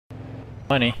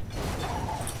money.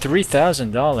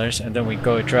 $3,000, and then we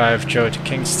go drive Joe to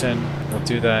Kingston. We'll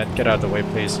do that. Get out of the way,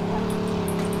 please.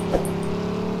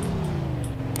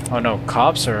 Oh no,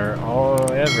 cops are all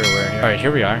everywhere. Alright,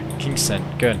 here we are. Kingston.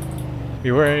 Good.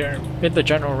 We were in the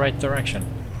general right direction.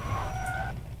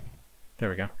 There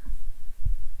we go.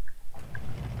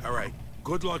 Alright,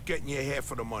 good luck getting your hair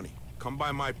for the money. Come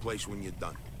by my place when you're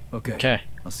done. Okay.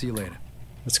 I'll see you later.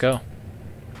 Let's go.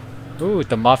 Ooh,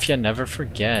 the Mafia never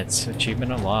forgets.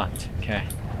 Achievement unlocked. Okay.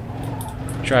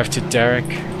 Drive to Derek.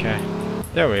 Okay.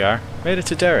 There we are. Made it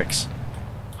to Derek's.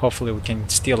 Hopefully we can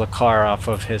steal a car off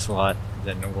of his lot.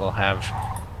 Then we'll have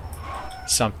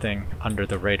something under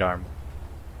the radar.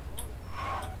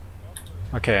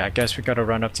 Okay, I guess we gotta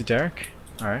run up to Derek.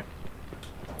 Alright.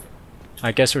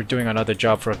 I guess we're doing another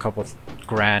job for a couple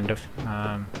grand of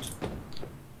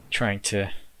trying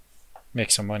to make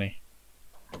some money.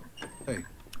 Hey.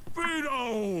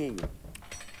 Vito!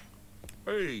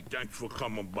 Hey, thanks for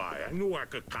coming by. I knew I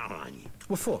could count on you.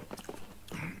 What for?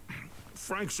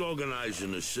 Frank's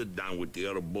organizing a sit-down with the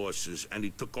other bosses, and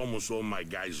he took almost all my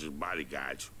guys as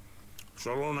bodyguards.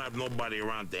 So I don't have nobody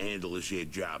around to handle this here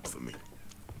job for me.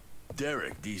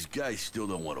 Derek, these guys still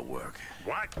don't want to work.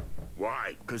 What?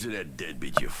 Why? Because of that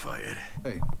deadbeat you fired.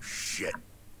 Hey. Shit.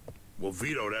 Well,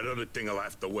 Vito, that other thing will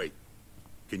have to wait.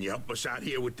 Can you help us out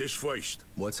here with this first?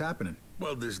 What's happening?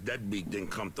 Well, this deadbeat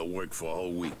didn't come to work for a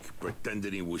whole week.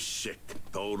 Pretended he was sick.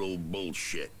 Total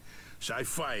bullshit. So I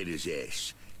fired his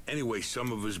ass. Anyway,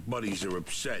 some of his buddies are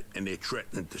upset, and they're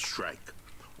threatening to strike.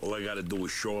 All I gotta do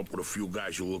is show up with a few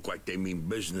guys who look like they mean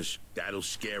business. That'll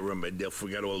scare them, and they'll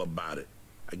forget all about it.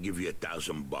 I give you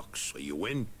 $1,000. Are you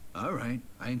in? All right.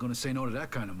 I ain't gonna say no to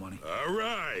that kind of money. All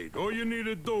right. All you need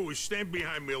to do is stand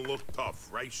behind me and look tough,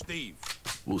 right, Steve?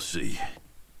 We'll see.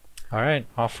 Alright,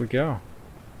 off we go.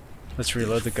 Let's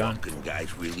reload the gun. Fucking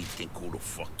guys really think who the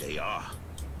fuck they are.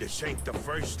 This ain't the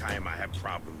first time I have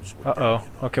problems with them, Uh-oh.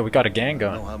 you know? Okay, we got a gang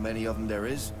Know going. how many of them there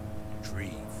is? 3,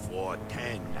 4,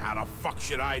 10. How the fuck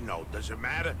should I know? Does it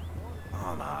matter?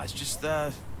 Oh, no, it's just,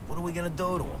 what are we gonna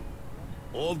do to them?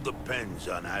 All depends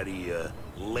on how the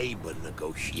labor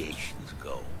negotiations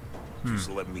go. Just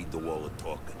let me do all the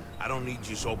talking. I don't need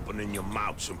you opening your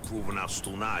mouths and proving how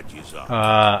stunad you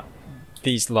are.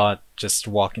 These lot just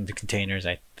walk into containers.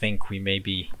 I think we may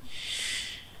be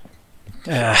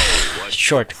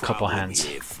short a couple hands.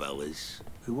 Here, fellas?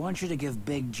 We want you to give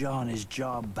Big John his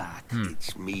job back.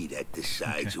 It's me that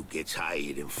decides who gets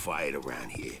hired and fired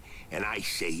around here. And I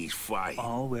say he's fired.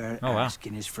 All we're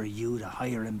asking is for you to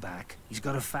hire him back. He's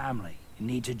got a family. He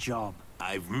needs a job.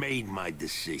 I've made my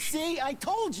decision. See, I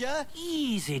told you.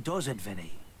 Easy does it,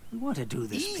 Vinny. We want to do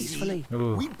this peacefully.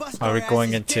 Ooh, We bust are our we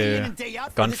going asses day in into and day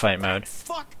out for this gunfight mode?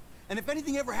 Fuck. And if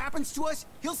anything ever happens to us,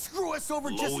 he'll screw us over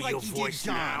just Lower like your he did voice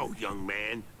John. now, young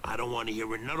man. I don't want to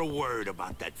hear another word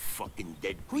about that fucking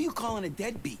dead. Who you calling a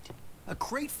deadbeat? A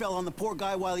crate fell on the poor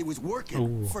guy while he was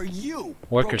working. Ooh. For you.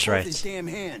 Workers' Broke both rights. his damn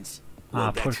hands.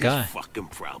 Well, poor that's guy. his fucking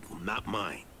problem, not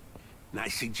mine. And I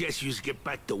suggest you get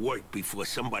back to work before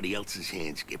somebody else's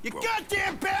hands get You broke.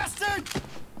 goddamn bastard!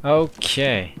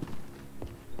 Okay.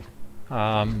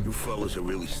 You fellas are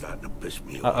really starting to piss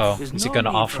me off. Uh-oh. There's Is he no gonna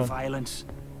need off for him? violence.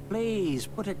 Please,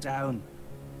 put it down.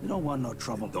 We don't want no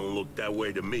trouble. Don't look that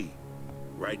way to me.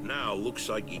 Right now, looks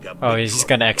like you got. Oh, big he's trouble,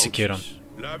 gonna don't execute you? him.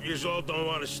 Now, if you all don't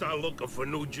want to start looking for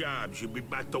new jobs, you'll be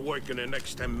back to work in the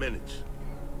next 10 minutes.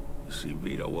 You see,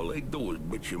 Vito, all they do is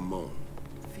bitch and moan.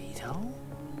 Vito?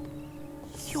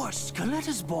 You're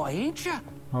Skeletta's boy, ain't you?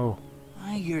 Oh.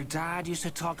 Your dad used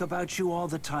to talk about you all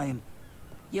the time.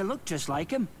 You look just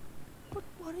like him. But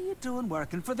what are you doing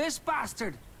working for this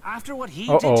bastard? After what he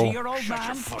did to your old Shut man?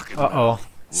 your fucking Uh-oh. mouth.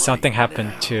 Something Right happened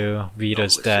now. to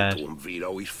Vito's Don't listen dad. to him,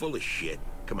 Vito. He's full of shit.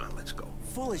 Come on, let's go.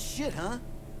 Full of shit, huh?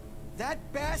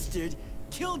 That bastard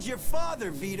killed your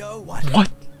father, Vito. What? What?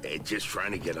 They're just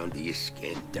trying to get under your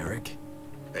skin. Derek?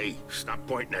 Hey, stop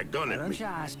pointing that gun Why at don't me. you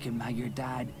ask him how your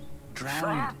dad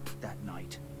drowned that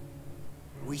night?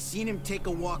 We seen him take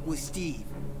a walk with Steve.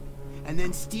 And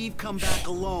then Steve come back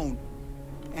alone.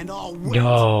 And all wet.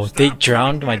 No, they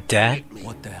drowned my dad?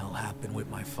 What the hell happened with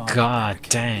my father? God Derek?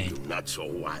 dang. You nuts or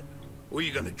what? Who are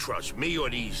you gonna trust, me or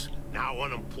these now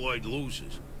unemployed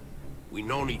losers? We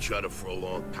known each other for a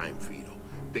long time, Vito.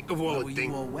 Think of all Why the were you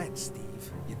things. all wet,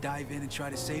 Steve? You dive in and try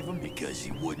to save him? Because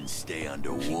he wouldn't stay Come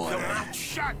underwater. on,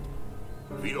 shut!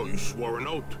 Vito, you swore an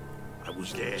oath. I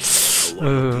was there. Our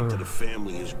loyalty to the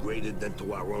family is greater than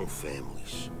to our own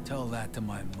families. Tell that to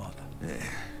my mother.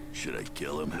 Should I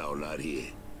kill him? No, not here.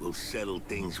 We'll settle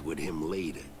things with him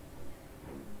later.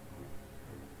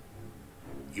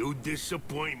 You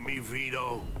disappoint me,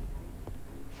 Vito.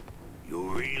 You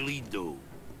really do.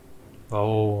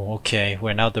 Oh, okay.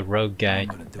 We're now the rogue guy. I'm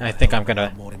gonna do I a think hell I'm of a gonna...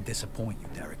 lot more than disappoint you,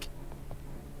 Derek.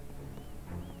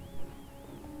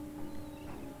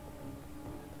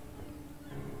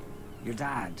 Your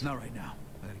dad. Not right now.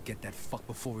 I gotta get that fuck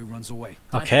before he runs away.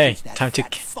 Okay, Teach that time to...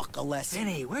 fat fuck a lesson.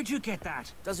 Vinny, where'd you get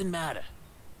that? Doesn't matter.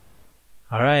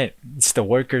 Alright, it's the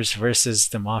workers versus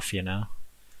the Mafia now.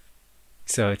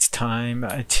 So it's time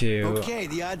to... Okay,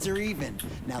 the odds are even.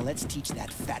 Now let's teach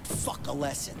that fat fuck a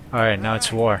lesson. Alright, now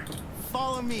it's war.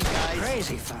 Follow me, guys.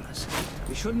 Crazy fellas.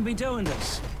 We shouldn't be doing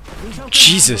this. He's out to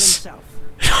Jesus. handle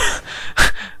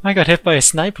himself. I got hit by a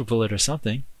sniper bullet or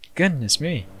something. Goodness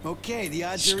me. Okay, the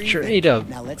odds are even. Straight up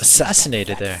Now let's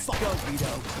assassinated teach that there. fat fuck- Go,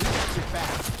 Vito. We got your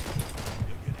back.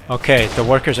 Okay, the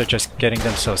workers are just getting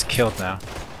themselves killed now.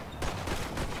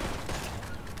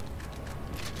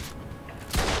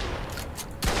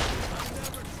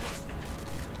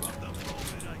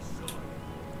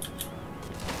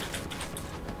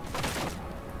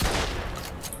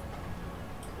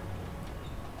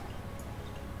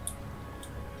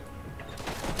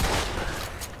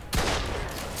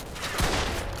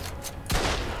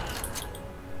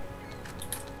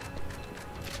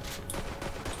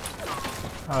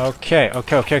 Okay.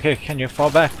 Can you fall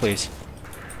back, please?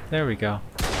 There we go.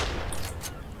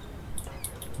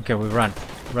 Okay, we run.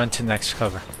 Run to next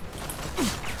cover.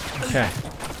 Okay.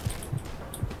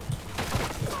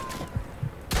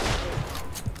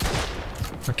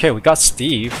 Okay, we got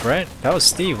Steve, right? That was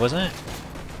Steve, wasn't it?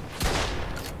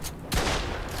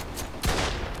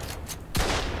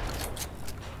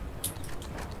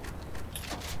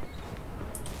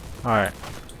 Alright,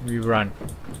 we run.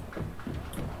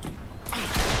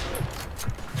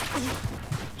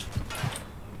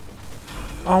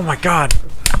 Oh my god!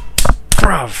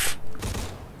 Bruv!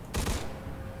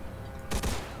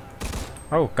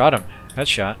 Oh, got him.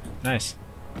 Headshot. Nice.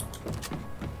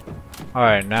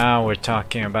 Alright, now we're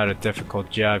talking about a difficult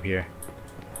job here.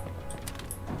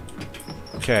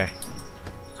 Okay.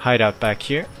 Hideout back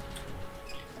here.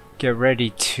 Get ready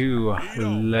to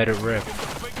let it rip.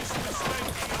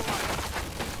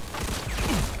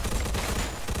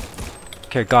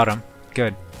 Okay, got him.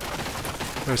 Good.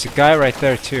 There's a guy right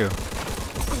there too.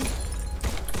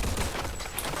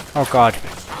 Oh god.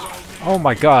 Oh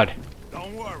my god.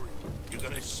 Don't worry. You're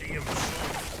gonna see him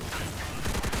soon.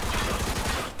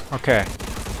 Okay.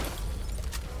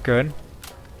 Good.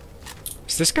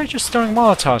 Is this guy just throwing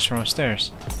Molotovs from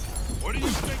upstairs? What do you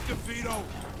think, Vito?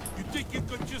 You think you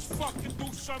could just fucking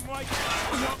do something like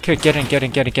that? Okay, get in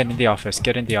the office.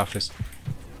 Get in the office.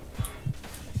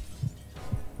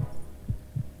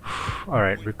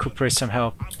 Alright, recuperate some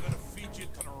help. I'm gonna feed you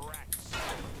to the rats.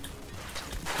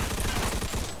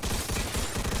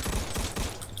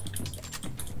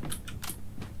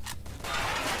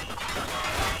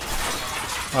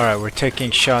 Alright, we're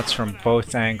taking shots from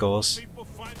both angles. People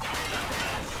find out I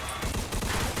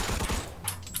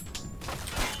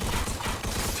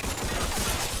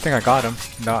think I got him.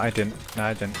 No, I didn't. No,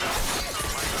 I didn't.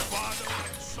 father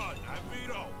and son,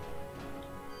 Vito.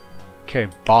 Okay,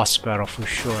 boss battle for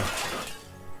sure.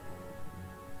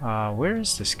 Where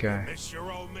is this guy? It's your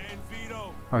old man,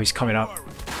 Vito. Oh, he's coming Don't up. worry.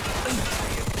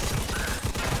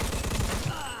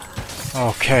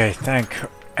 Okay, thank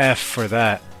F for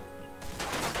that.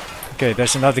 Okay,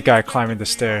 there's another guy climbing the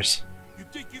stairs. You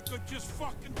think you could just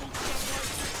fucking do something like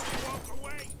this and walk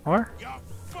away? Or? You're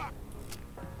fucked.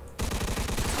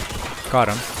 Got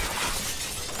him.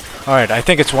 Alright, I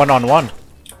think it's 1-on-1.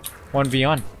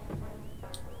 1v1.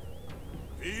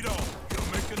 Vito,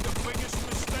 you're making the biggest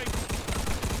mistake.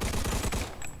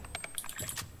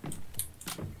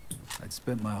 I'd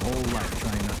spent my whole life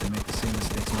trying not to make the same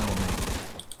mistakes Mel made.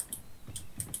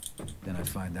 Then I'd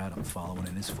find out I'm following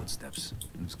in his footsteps.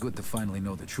 It was good to finally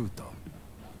know the truth, though.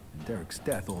 And Derek's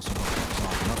death also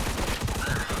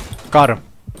softened up. Got him.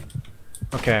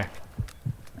 Okay.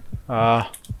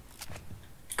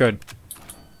 Good.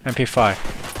 MP5.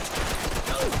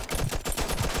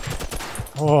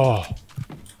 Oh.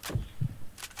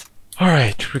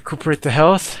 Alright, recuperate the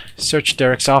health. Search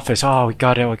Derek's office. Oh, we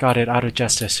got it. Out of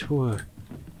justice. Whew.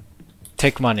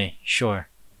 Take money, sure.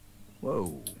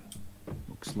 Whoa.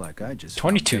 Looks like I just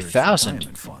 22,000.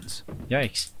 retirement funds.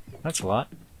 Yikes. That's a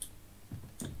lot.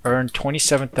 Earned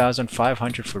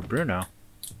 27,500 for Bruno.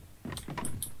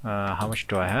 How much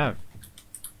do I have?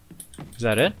 Is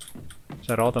that it? Is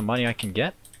that all the money I can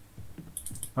get?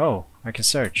 Oh, I can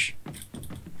search.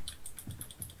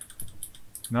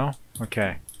 No?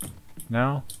 Okay.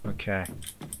 No? Okay.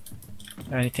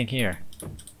 Anything here?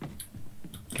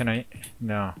 Can I?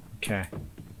 No. Okay.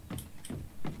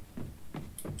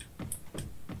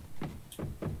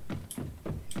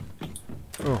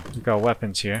 Oh, we got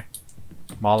weapons here.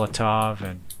 Molotov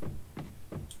and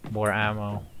more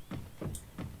ammo.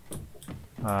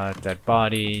 Dead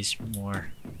bodies, more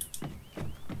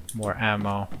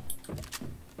ammo.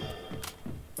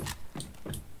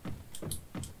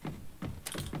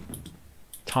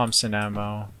 Thompson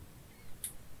ammo.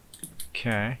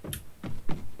 Okay.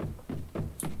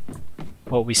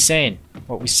 What we saying?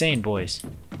 What we saying, boys?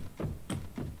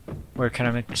 Where can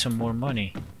I make some more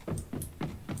money?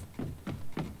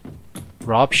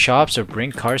 Rob shops or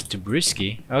bring cars to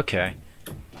Brewski? Okay.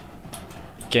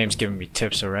 Game's giving me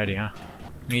tips already, huh?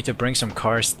 We need to bring some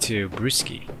cars to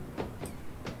Brewski.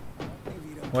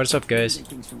 What's up, guys?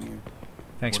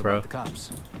 Thanks, What bro. about the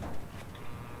cops?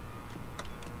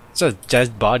 So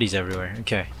dead bodies everywhere.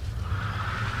 Okay.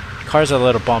 Car's a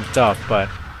little bumped up, but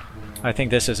I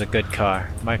think this is a good car.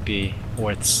 Might be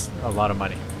worth a lot of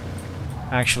money.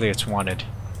 Actually, it's wanted.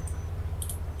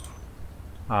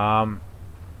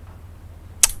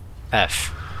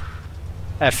 F.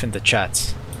 F in the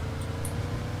chats.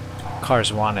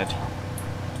 Car's wanted.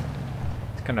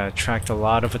 It's gonna attract a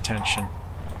lot of attention.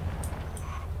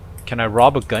 Can I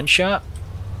rob a gunshot?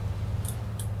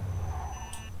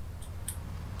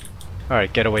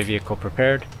 Alright, getaway vehicle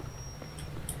prepared.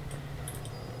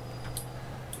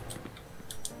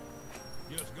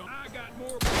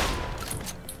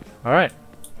 Alright,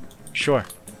 sure.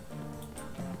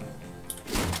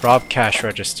 Rob cash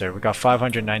register. We got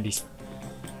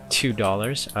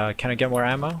 $592. Can I get more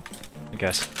ammo? I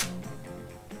guess.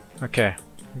 Okay,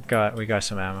 we got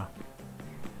some ammo.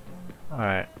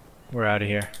 Alright, we're out of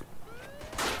here.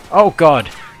 Oh god!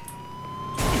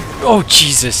 Oh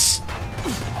Jesus!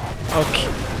 Okay.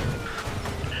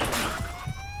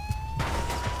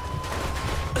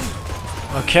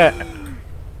 Okay.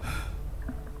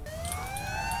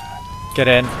 Get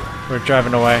in. We're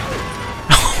driving away.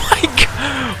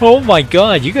 Oh my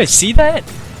god, you guys see that?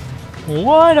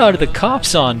 What are the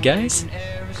cops on, guys?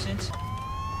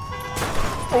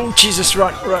 Oh Jesus,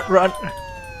 run, run, run.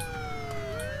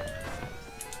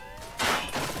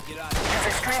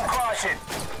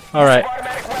 Alright.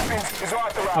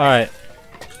 Alright.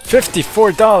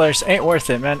 $54 ain't worth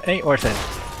it, man. Ain't worth it.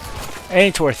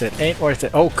 Ain't worth it. Ain't worth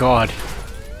it. Oh god.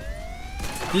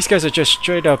 These guys are just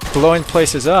straight up blowing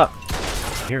places up.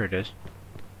 Here it is.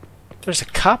 There's a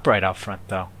cop right out front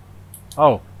though.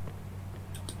 Oh.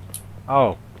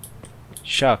 Oh.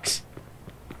 Shucks.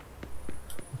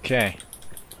 Okay.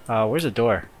 Where's the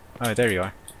door? Oh, there you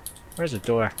are. Where's the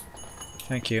door?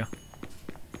 Thank you.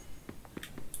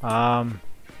 Come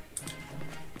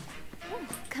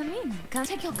in. Come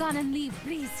take your gun and leave,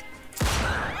 please.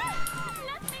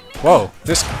 Whoa.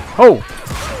 This. Oh.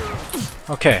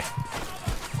 Okay.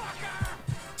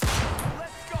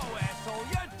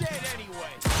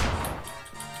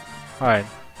 Alright.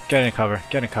 Get in cover.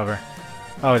 Get in cover.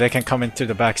 Oh, they can come in through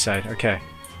the backside. Okay.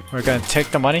 We're gonna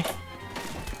take the money.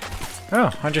 Oh,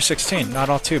 116. Not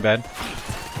all too bad.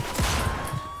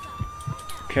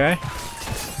 Okay.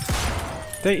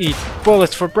 They eat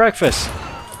bullets for breakfast.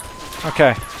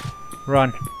 Okay.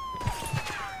 Run.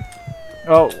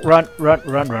 Oh, run, run,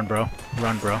 run, run, bro.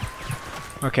 Run, bro.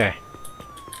 Okay.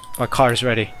 My car's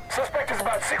ready.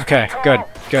 Okay, good,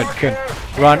 good, good.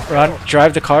 Run, run.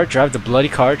 Drive the car. Drive the bloody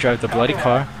car. Drive the bloody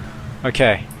car.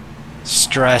 Okay.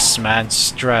 Stress, man.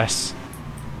 Stress.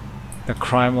 The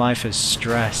crime life is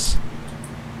stress.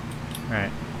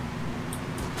 Alright.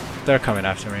 They're coming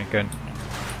after me. Good.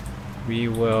 We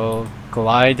will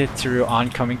glide through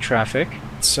oncoming traffic.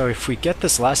 So if we get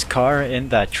this last car in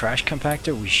that trash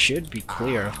compactor, we should be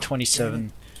clear of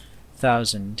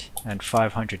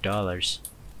 $27,500.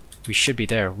 We should be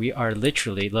there. We are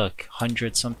literally, look,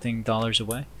 $100-something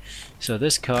away. So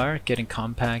this car getting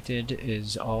compacted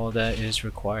is all that is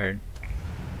required.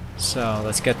 So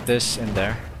let's get this in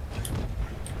there.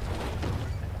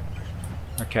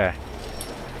 Okay.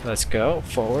 Let's go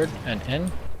forward and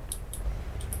in.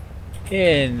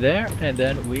 In there, and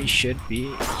then we should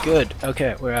be good.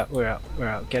 Okay, we're out, we're out, we're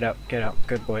out. Get out, get out.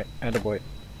 Good boy, attaboy.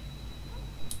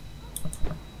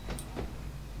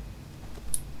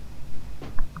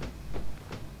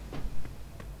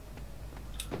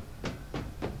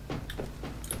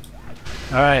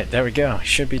 Alright, there we go.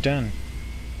 Should be done.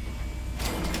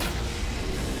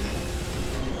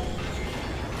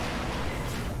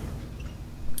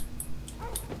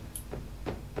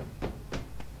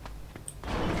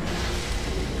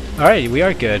 Alright, we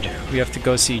are good. We have to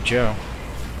go see Joe.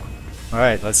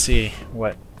 Alright, let's see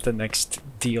what the next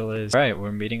deal is. Alright,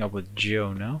 we're meeting up with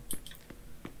Joe now.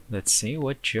 Let's see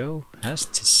what Joe has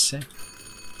to say.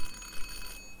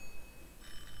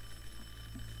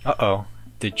 Uh-oh.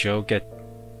 Did Joe get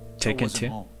taken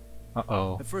too?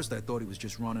 Uh-oh. At first, I thought he was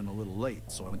just running a little late,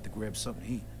 so I went to grab something to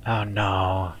eat. Oh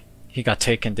no. He got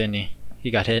taken, didn't he?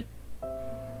 He got hit.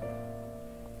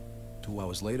 2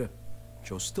 hours later,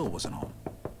 Joe still wasn't home.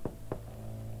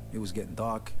 It was getting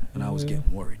dark, and I was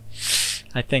getting worried.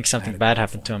 I think something bad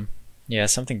happened to him. Yeah,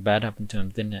 something bad happened to him,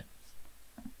 didn't it?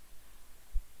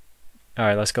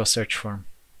 Alright, let's go search for him.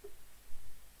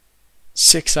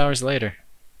 6 hours later.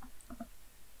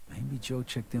 Maybe Joe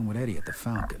checked in with Eddie at the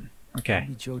Falcon. Okay.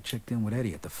 Maybe Joe checked in with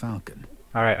Eddie at the Falcon.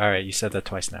 Alright, you said that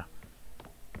twice now.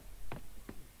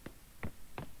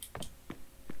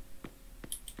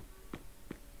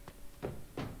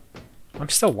 I'm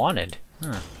still wanted.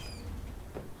 Huh.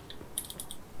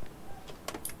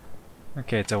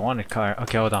 Okay, it's a wanted car.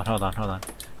 Okay, hold on.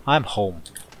 I'm home,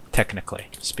 technically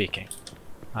speaking.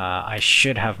 I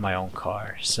should have my own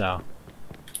car, so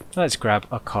let's grab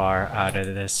a car out of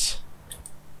this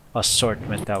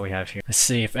assortment that we have here. Let's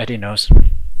see if Eddie knows.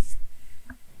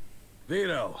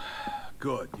 Vito,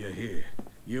 good, you're here.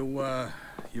 You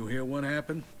hear what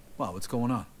happened? Wow, what's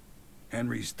going on?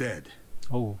 Henry's dead.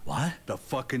 Oh, What? The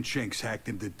fucking chinks hacked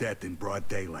him to death in broad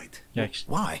daylight. yikes.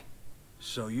 Why?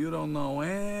 So you don't know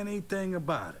anything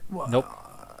about it? Well, Nope.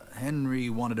 Henry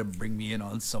wanted to bring me in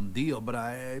on some deal, but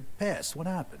I passed. What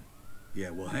happened?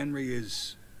 Yeah, well, Henry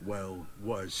is, well,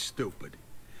 was stupid.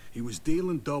 He was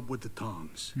dealing dope with the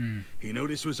tongs. He knew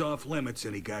this was off limits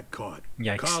and he got caught.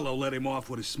 Yikes. Carlo let him off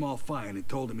with a small fine and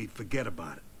told him he'd forget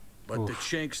about it. But the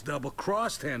chinks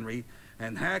double-crossed Henry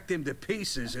and hacked him to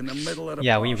pieces in the middle of the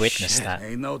Yeah, we bar. witnessed Shit, that.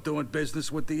 Ain't no doing business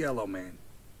with the yellow man.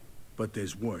 But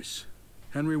there's worse.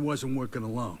 Henry wasn't working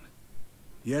alone.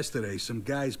 Yesterday, some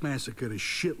guys massacred a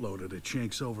shitload of the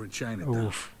chinks over in Chinatown.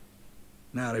 Oof.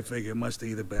 Now they figure it must have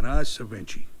either been us or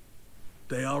Vinci.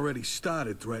 They already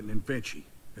started threatening Vinci.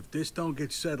 If this don't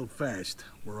get settled fast,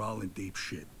 we're all in deep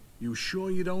shit. You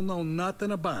sure you don't know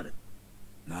nothing about it?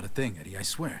 Not a thing, Eddie, I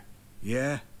swear.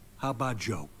 Yeah? How about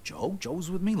Joe? Joe? Joe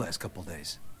was with me last couple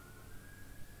days.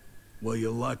 Well,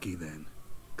 you're lucky then.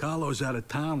 Carlo's out of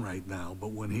town right now,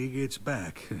 but when he gets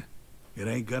back, it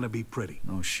ain't gonna be pretty.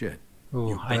 No shit. Ooh,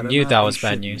 You I better knew not that be was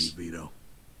bad shitting me, news. Vito.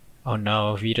 Oh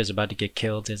no, Vito's about to get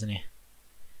killed, isn't he?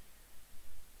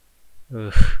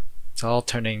 Oof. It's all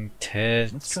turning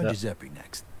tits Let's try up. Giuseppe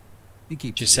next. He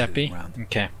keeps Giuseppe? around.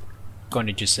 Okay. Going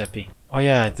to Giuseppe. Oh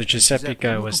yeah, the Giuseppe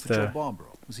guy I'm was looking for Joe the Barbaro.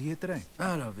 Was he here today?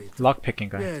 Out of it. lockpicking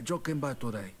guy. Yeah, Joe came by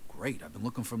today. Great, I've been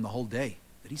looking for him the whole day.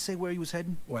 Did he say where he was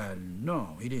heading? Well,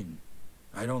 no, he didn't.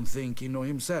 I don't think he know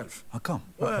himself. How come?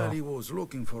 Well, he was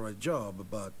looking for a job,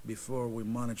 but before we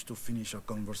managed to finish our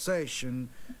conversation,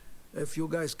 a few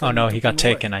guys came Oh no, and he took got him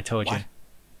taken, away. I told you. What?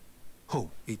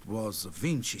 Who? It was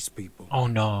Vinci's people. Oh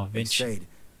no, They Vinci. said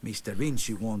Mr.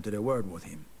 Vinci wanted a word with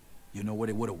him. You know where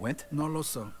they would have went? No lo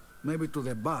so. Maybe to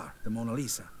the bar, the Mona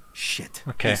Lisa. Shit.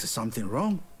 Okay. Is something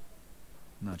wrong?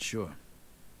 Not sure.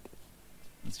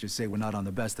 Let's just say we're not on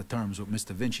the best of terms with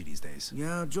Mr. Vinci these days.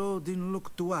 Yeah, Joe didn't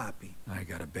look too happy. I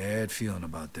got a bad feeling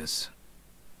about this.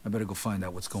 I better go find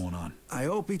out what's going on. I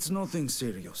hope it's nothing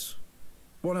serious.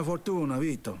 Buona fortuna,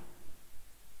 Vito.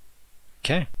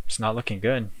 Okay, it's not looking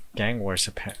good. Gang wars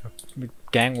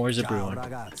are brewing.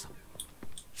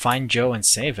 Find Joe and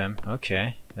save him.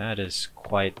 Okay, that is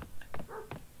quite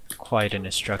an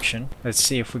instruction. Let's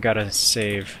see if we gotta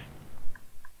save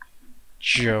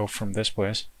Joe from this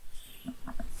place.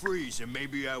 Freeze, and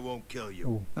maybe I won't kill you.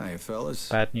 Ooh, Hey, fellas.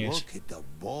 bad news. Look at the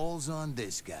balls on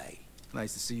this guy.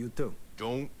 Nice to see you, too.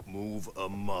 Don't move a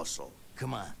muscle.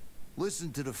 Come on.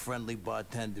 Listen to the friendly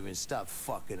bartender and stop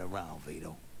fucking around,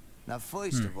 Vito. Now,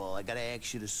 first of all, I gotta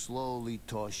ask you to slowly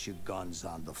toss your guns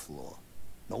on the floor.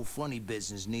 No funny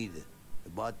business, neither. The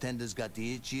bartender's got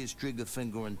the itchiest trigger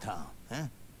finger in town, huh?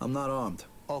 I'm not armed.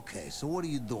 Okay, so what are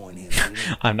you doing here,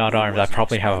 Vito? I'm not armed. I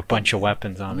probably have a bunch of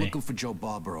weapons on I'm me. looking for Joe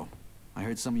Barbaro. I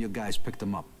heard some of your guys picked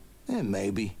him up.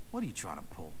 Maybe. What are you trying to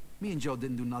pull? Me and Joe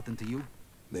didn't do nothing to you.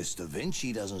 Mr.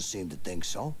 Vinci doesn't seem to think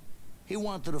so. He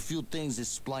wanted a few things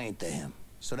explained to him.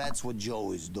 So that's what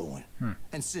Joe is doing.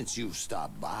 And since you've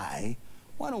stopped by,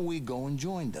 why don't we go and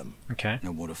join them? Okay.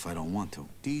 And what if I don't want to?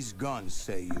 These guns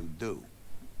say you do.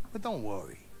 But don't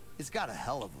worry. It's got a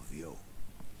hell of a view.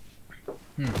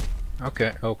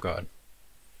 Okay. Oh god.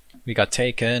 We got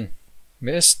taken.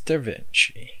 Mr.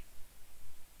 Vinci.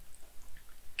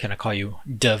 Can I call you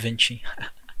Da Vinci?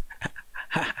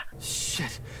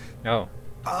 Shit. Oh.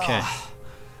 Okay.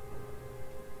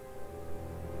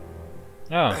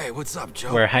 Oh. Hey, what's up,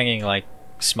 Joe? We're hanging like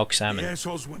smoked The salmon.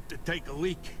 assholes went to take a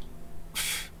leak.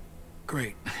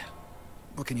 Great.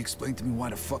 Well, can you explain to me why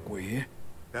the fuck we're here?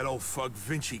 That old fuck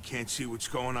Vinci can't see what's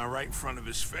going on right in front of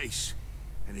his face.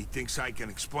 And he thinks I can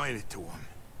explain it to him.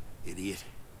 Idiot.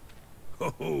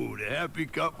 Oh, the happy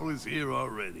couple is here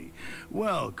already.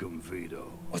 Welcome,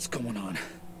 Vito. What's going on?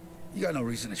 You got no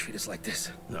reason to treat us like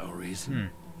this. No reason?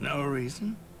 No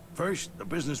reason? First, the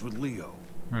business with Leo.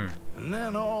 And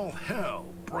then all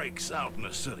hell breaks out in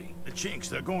the city. The chinks,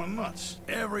 they're going nuts.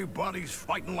 Everybody's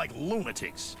fighting like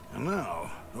lunatics. And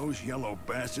now, those yellow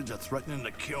bastards are threatening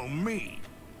to kill me.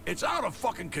 It's out of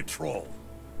fucking control.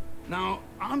 Now,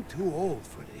 I'm too old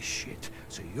for this shit,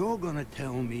 so you're gonna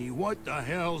tell me what the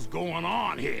hell's going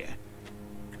on here.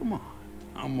 Come on,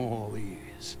 I'm all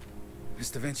ears.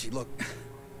 Mr. Vinci, look,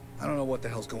 I don't know what the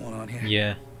hell's going on here.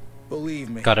 Yeah.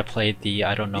 Believe me. Gotta play the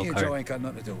I don't know Me and Joe card. ain't got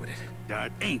nothing to do with it.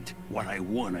 That ain't what I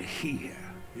wanna hear.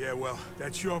 Yeah, well,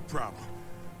 that's your problem.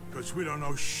 Because we don't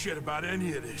know shit about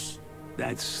any of this.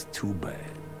 That's too bad.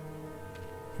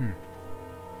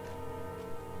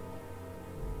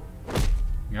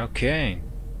 Okay.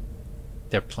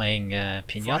 They're playing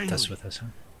pinatas Finally. with us, huh?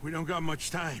 We don't got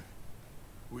much time.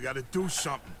 We gotta do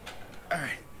something. All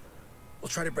right, we'll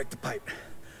try to break the pipe.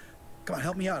 Come on,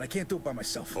 help me out. I can't do it by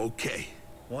myself. Okay.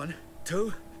 1,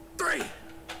 2, 3.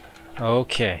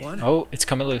 Okay. One, Oh, it's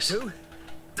coming loose. 2,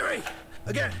 3.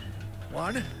 Again.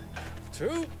 1,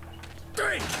 2,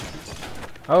 3.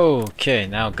 Okay,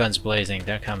 now guns blazing.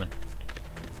 They're coming.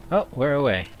 Oh, we're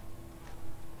away.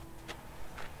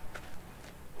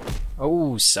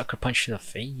 Oh, sucker punch to the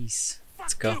face.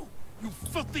 Let's go. You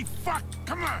filthy fuck!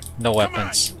 Come on! No Come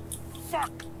weapons. on, you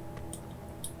fuck!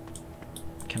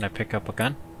 Can I pick up a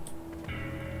gun?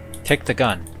 Take the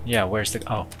gun. Yeah, where's the...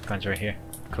 Oh, gun's right here.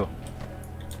 Cool.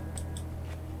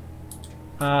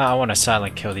 I want to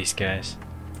silent kill these guys.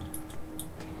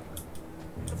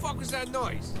 The fuck was that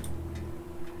noise?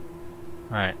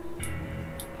 Alright.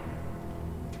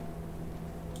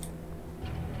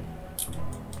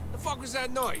 The fuck was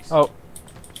that noise? Oh.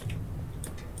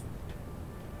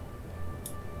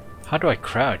 How do I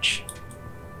crouch?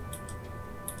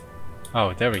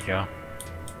 Oh, there we go.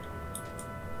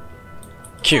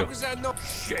 Q. Was that no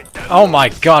shit? Oh my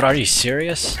god, are you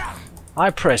serious?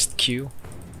 I pressed Q.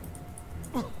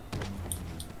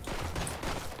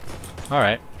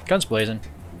 Alright, guns blazing.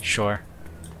 Sure.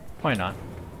 Why not?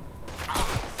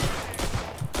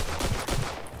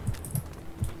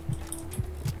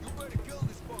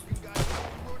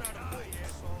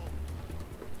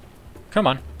 Come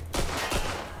on.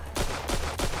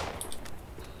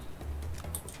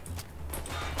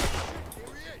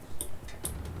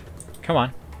 Come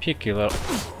on. Peek you little.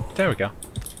 There we go.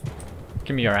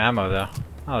 Give me your ammo though.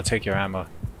 I'll take your ammo.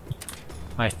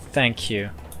 I thank you.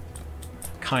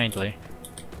 Kindly.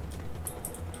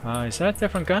 Is that a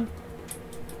different gun?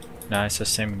 No, it's the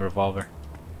same revolver.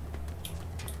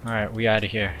 Alright, we out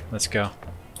of here. Let's go.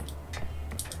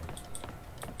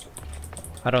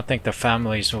 I don't think the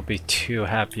families will be too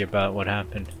happy about what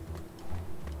happened.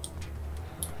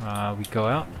 We go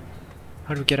out?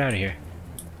 How do we get out of here?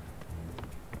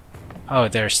 Oh,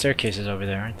 there are staircases over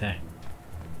there, aren't they?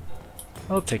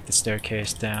 I'll take the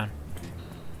staircase down.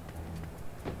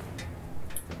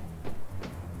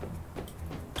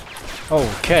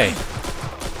 Okay.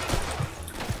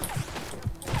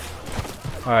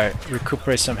 Alright,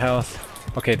 recuperate some health.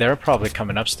 Okay, they're probably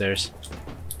coming upstairs.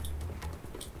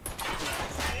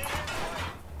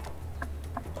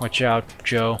 Watch out,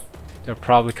 Joe. They're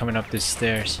probably coming up these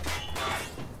stairs.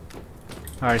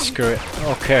 Alright, screw it.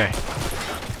 Okay.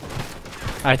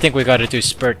 I think we gotta do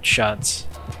spurt shots.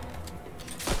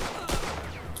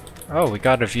 Oh, we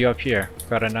got a view up here.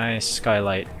 Got a nice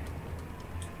skylight.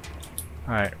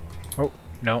 Alright. Oh,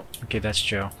 no. Okay, that's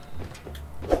Joe.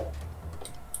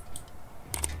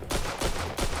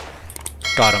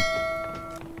 Got him.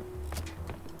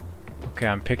 Okay,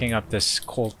 I'm picking up this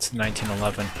Colt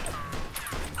 1911.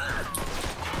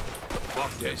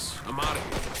 Fuck this. I'm out of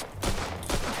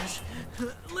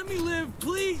here. Let me live,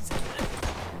 please.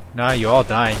 Nah, you all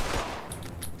die.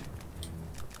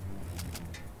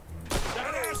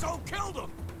 That asshole killed him.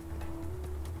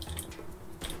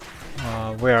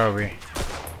 Where are we?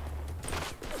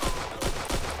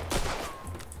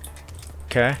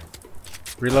 Okay.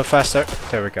 Reload faster.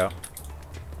 There we go.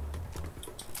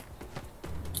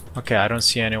 Okay, I don't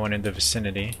see anyone in the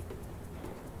vicinity.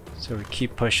 So we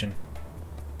keep pushing.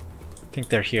 I think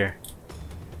they're here.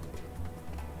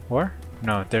 Or?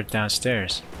 No, they're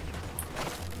downstairs.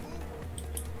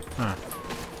 Huh.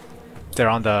 They're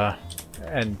on the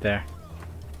end there.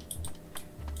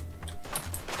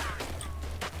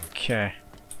 Okay.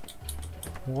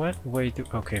 What way do...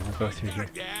 Okay, we'll go through here.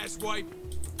 Gas wipe.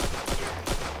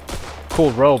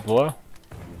 Cool roll, boy.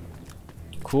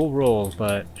 Cool roll,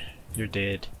 but you're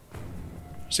dead.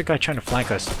 There's a guy trying to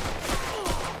flank us.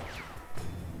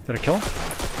 Did I kill him?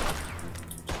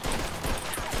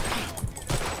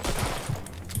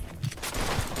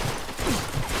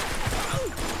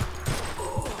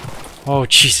 Oh,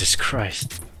 Jesus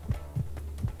Christ.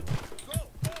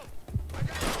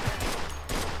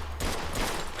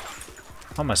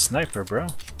 I'm a sniper, bro.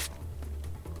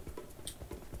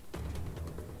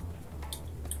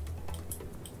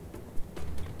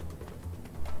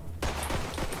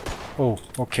 Oh,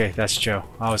 okay, that's Joe.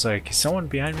 I was like, is someone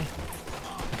behind me?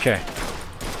 Okay.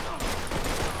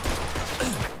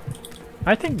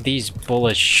 I think these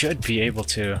bullets should be able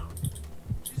to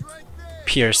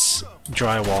pierce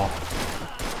drywall.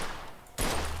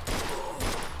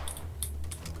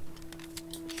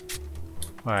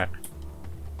 Alright.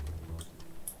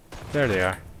 There they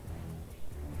are.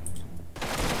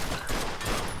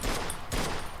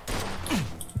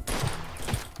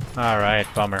 Alright,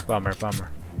 bummer, bummer,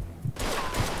 bummer.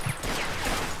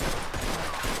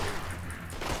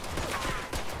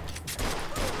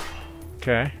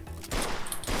 Okay.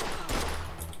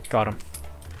 Got him.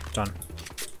 Done.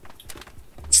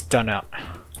 It's done out.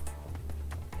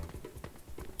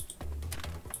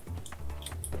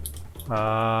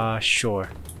 Sure.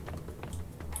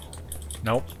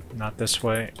 Nope, not this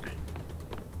way.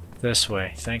 This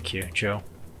way. Thank you, Joe.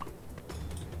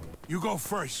 You go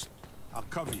first. I'll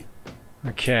cover you.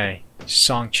 Okay,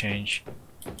 song change.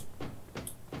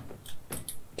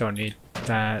 Don't need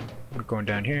that. We're going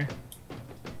down here.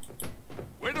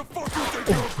 Where the fuck you think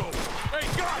you'll go? Hey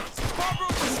guys,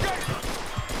 Barbara's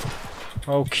escaped!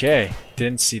 Okay,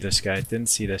 didn't see this guy. Didn't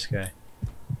see this guy.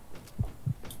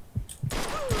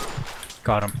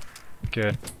 Got him.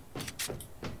 Good.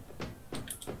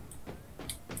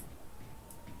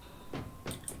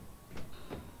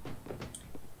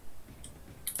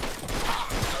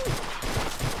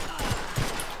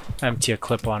 Empty a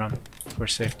clip on him for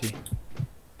safety.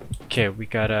 Okay, we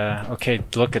gotta... Okay,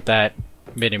 look at that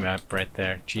minimap right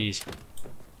there. Jeez.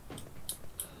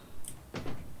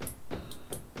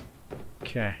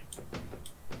 Okay.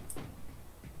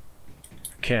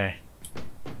 Okay.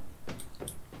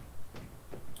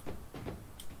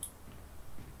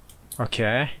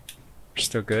 Okay. We're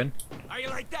still good. How you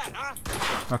like that,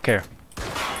 huh? Okay.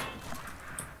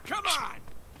 Come on!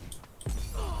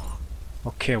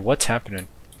 Okay, what's happening?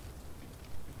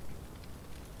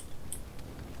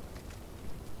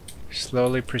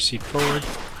 Slowly proceed forward.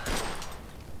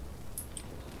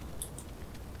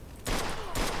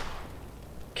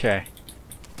 Okay.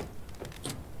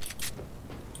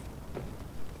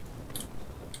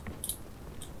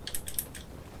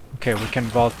 Okay, we can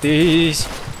vault these.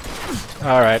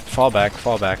 Alright, fall back,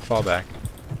 fall back, fall back.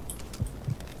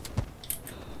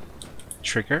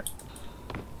 Trigger.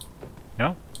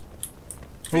 No?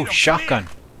 Oh, shotgun.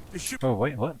 Oh,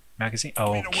 wait, what? Magazine?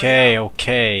 Okay,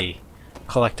 okay.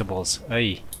 Collectibles.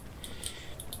 Ay.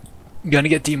 Gonna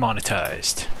get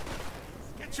demonetized.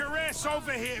 Get your ass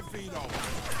over here, Vito.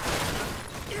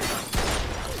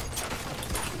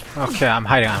 Okay, I'm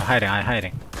hiding, I'm hiding, I'm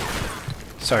hiding.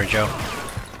 Sorry, Joe.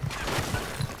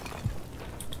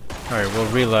 Alright, we'll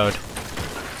reload.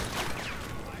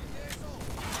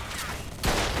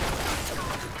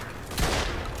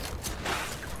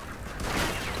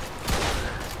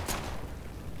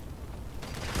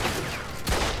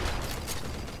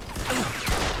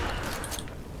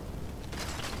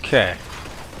 Okay.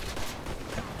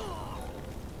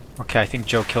 Okay, I think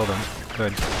Joe killed him.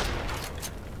 Good.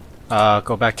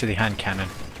 Go back to the hand cannon.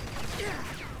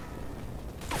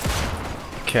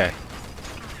 Okay.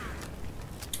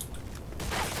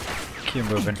 Keep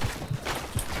moving.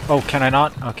 Oh, can I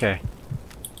not? Okay.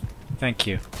 Thank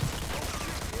you.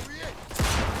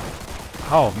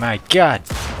 Oh my god!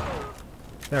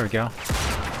 There we go.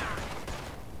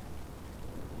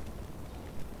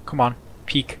 Come on.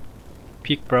 Peek.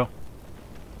 Peek, bro.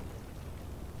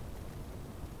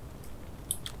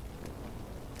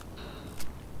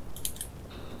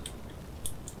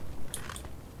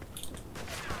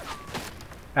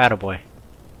 Attaboy.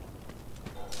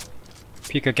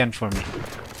 Peek again for me.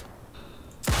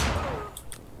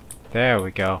 There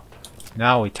we go.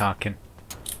 Now we talking.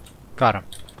 Got him.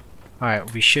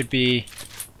 Alright, we should be...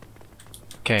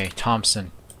 Okay,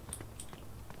 Thompson.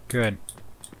 Good.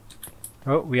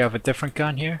 Oh, we have a different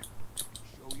gun here.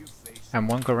 And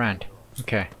one Garand.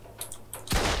 Okay.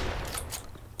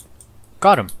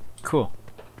 Got him. Cool.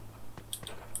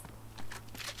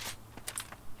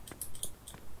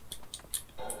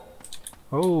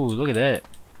 Oh, look at that.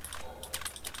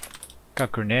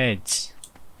 Got grenades.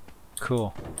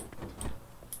 Cool.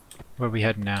 Where are we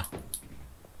heading now?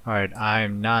 Alright,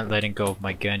 I'm not letting go of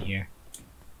my gun here.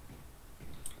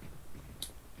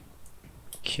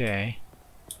 Okay.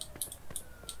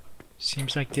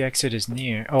 Seems like the exit is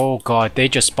near. Oh god, they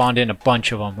just spawned in a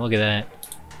bunch of them. Look at that.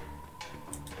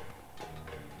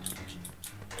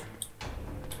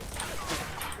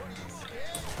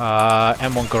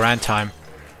 M1 Garand time.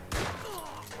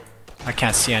 I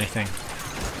can't see anything.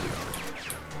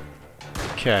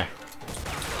 Okay.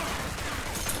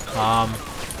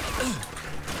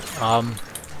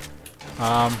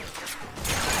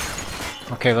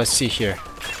 Okay, let's see here.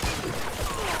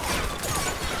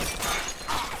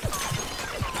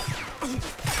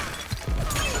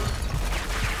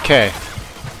 Okay.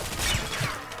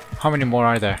 How many more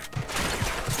are there?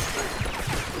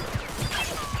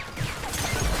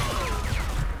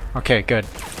 Okay, good.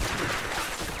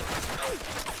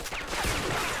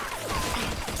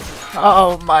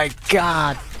 Oh my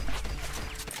god!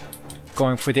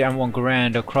 Going for the M1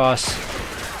 Garand across.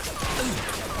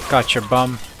 Gotcha,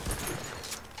 bum.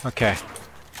 Okay.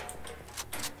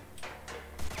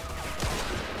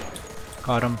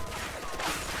 Got him.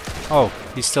 Oh,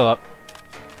 he's still up.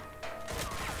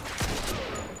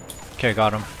 Okay,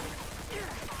 got him.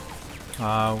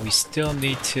 We still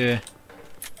need to...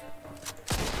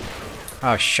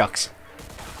 Oh, shucks.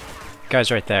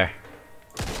 Guy's right there.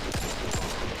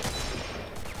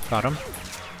 Got him.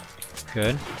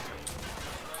 Good.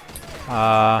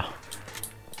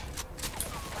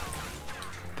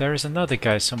 There is another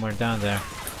guy somewhere down there.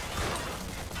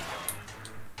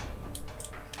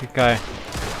 Good guy.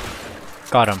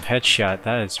 Got him. Headshot.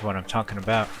 That is what I'm talking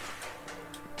about.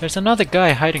 There's another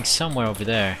guy hiding somewhere over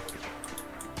there.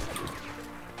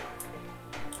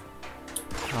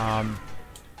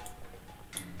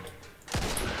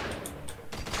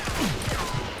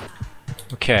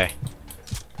 Okay.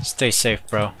 Stay safe,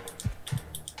 bro.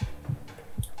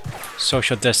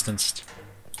 Social distanced.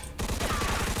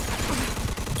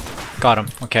 Got him.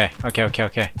 Okay.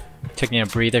 Taking a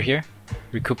breather here.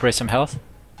 Recuperate some health.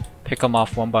 Pick them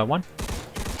off one by one.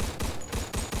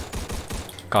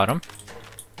 Got him.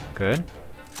 Good.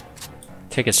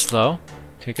 Take it slow.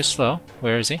 Take it slow.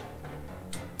 Where is he?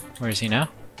 Where is he now?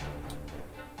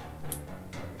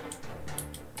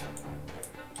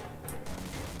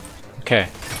 Okay.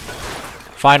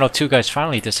 Final two guys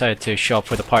finally decided to show up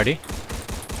for the party.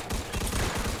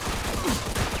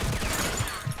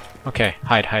 Okay,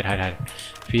 hide.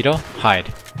 Vito,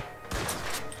 hide.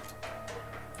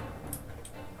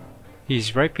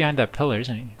 He's right behind that pillar,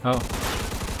 isn't he? Oh.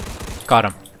 Got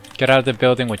him. Get out of the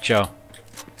building with Joe.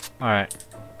 Alright.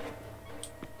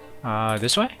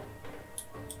 This way?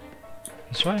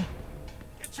 This way?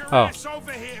 Oh.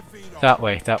 That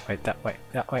way.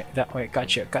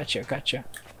 Gotcha.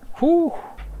 Whew.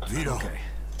 Vito, Okay.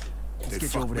 they Let's get you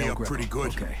fucked over me to El up Greco. pretty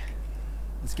good. Okay.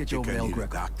 Let's get you over to El Need a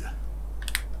Greco. doctor.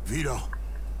 Vito,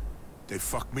 they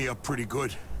fucked me up pretty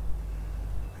good.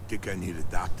 I think I need a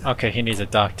doctor. Okay, he needs a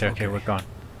doctor. Okay, we're going.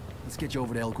 Let's get you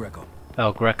over to El Greco.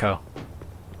 El Greco.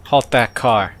 Halt that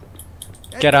car.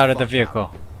 Get out of the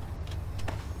vehicle.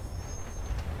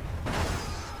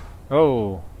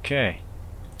 Oh, okay.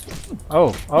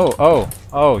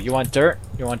 Oh, you want dirt?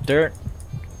 You want dirt?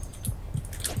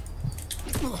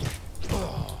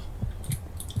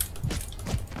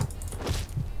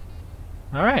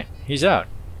 Alright, he's out.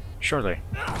 Surely.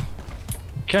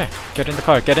 Okay, get in the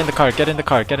car, get in the car. Get in the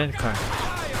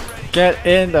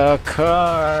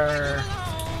car!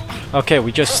 Okay,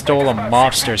 we just stole a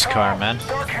mobster's car, man.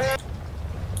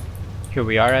 Here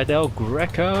we are at El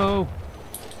Greco.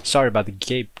 Sorry about the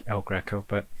gate, El Greco,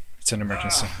 but it's an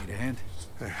emergency. Need a hand?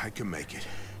 I can make it.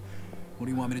 What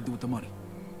do you want me to do with the money?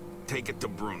 Take it to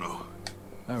Bruno.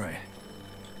 All right.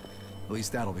 At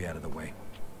least that'll be out of the way.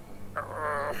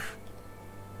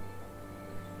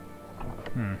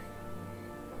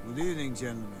 Good evening,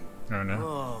 gentlemen. Oh no.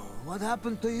 Oh, what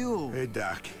happened to you? Hey,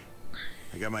 Doc.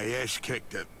 I got my ass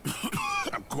kicked.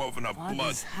 I'm coughing up What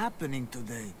blood. is happening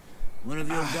today? One of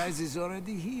your guys is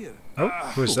already here. Oh,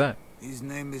 who's that? His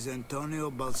name is Antonio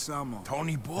Balsamo.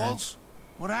 Tony Balls?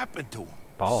 What happened to him?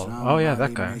 Ball. Oh yeah, that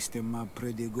Somebody guy. messed him up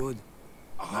pretty good.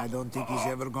 I don't think he's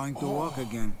ever going to walk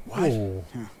again. Oh.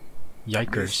 This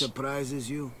Yikers. surprises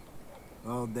you?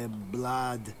 All the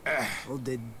blood, all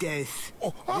the death.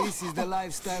 This is the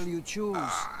lifestyle you choose.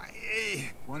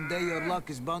 One day your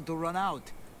luck is bound to run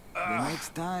out. The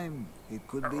next time, it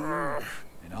could be you.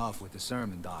 Enough with the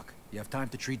sermon, Doc. You have time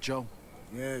to treat Joe?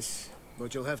 Yes,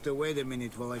 but you'll have to wait a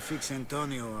minute while I fix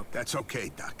Antonio up. That's okay,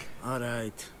 Doc. All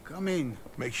right, come in.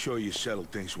 Make sure you settle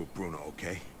things with Bruno,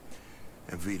 okay?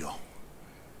 And Vito.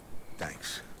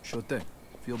 Thanks. Sure thing.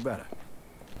 Feel better.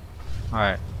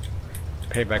 Alright.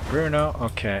 Payback Bruno.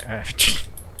 Okay.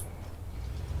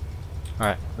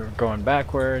 Alright, we're going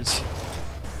backwards.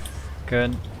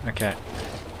 Good. Okay.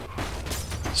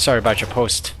 Sorry about your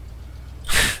post.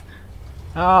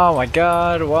 Oh my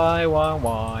god, why?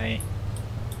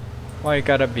 Why you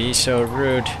gotta be so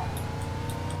rude?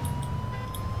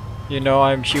 You know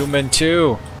I'm human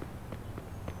too.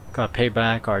 Gotta pay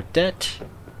back our debt.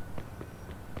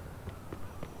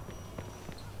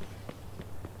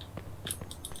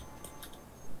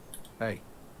 Hey,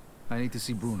 I need to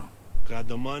see Bruno. Got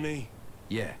the money?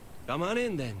 Yeah. Come on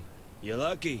in then. You're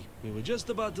lucky. We were just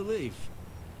about to leave.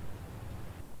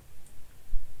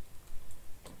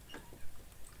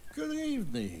 Good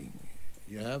evening.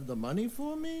 You have the money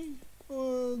for me?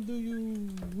 Or do you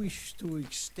wish to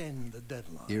extend the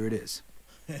deadline? Here it is.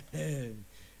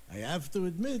 I have to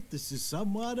admit, this is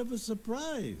somewhat of a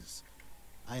surprise.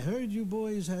 I heard you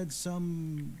boys had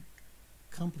some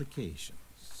complications.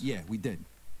 Yeah, we did.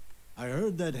 I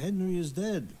heard that Henry is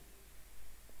dead.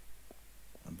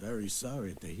 I'm very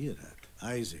sorry to hear that.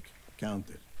 Isaac, count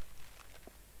it.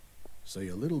 So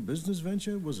your little business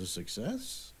venture was a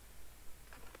success?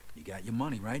 You got your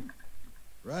money, right?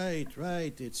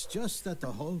 Right. It's just that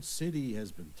the whole city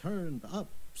has been turned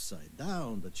upside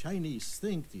down. The Chinese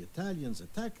think the Italians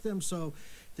attacked them, so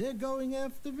they're going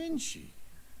after Vinci.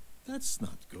 That's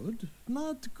not good.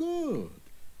 Not good.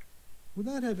 Would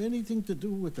that have anything to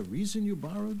do with the reason you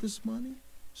borrowed this money?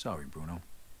 Sorry, Bruno.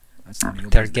 That's none of your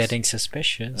They're business. getting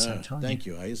suspicious. I'm telling Thank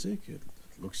you, Isaac. It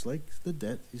looks like the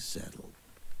debt is settled.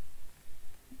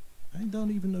 I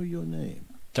don't even know your name.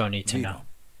 Don't need to Vito. know.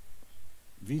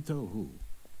 Vito who?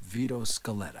 Vito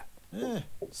Scaletta.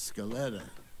 Scaletta.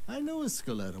 I knew a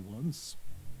Scaletta once.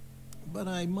 But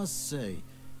I must say,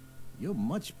 you're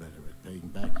much better at paying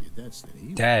back your debts than he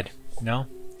was. Dad. No?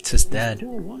 It's his dad. His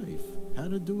poor wife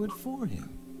had to do it for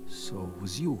him. So it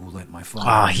was you who let my father...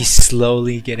 Ah, he's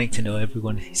slowly getting to know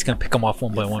everyone. He's gonna pick them off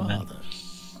one by one, man.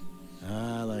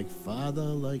 Like father,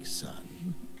 like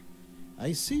son.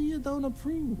 I see you don't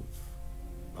approve.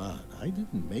 But I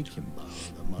didn't make him borrow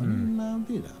the money, now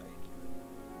did I?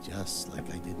 Just like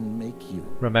I didn't make you.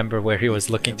 Remember where he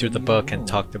was looking through the book and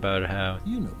talked about how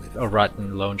a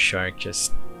rotten loan shark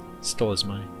just stole his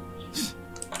money.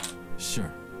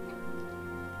 Sure.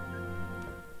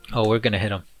 Oh, we're gonna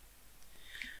hit him.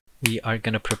 We are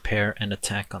gonna prepare an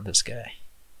attack on this guy.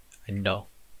 I know.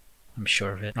 I'm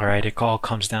sure of it. Alright, it all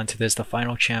comes down to this. The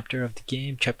final chapter of the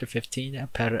game. Chapter 15.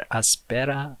 Per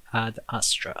aspera ad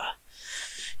astra.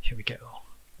 Here we go.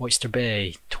 Oyster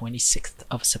Bay, 26th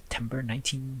of September,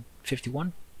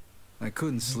 1951. I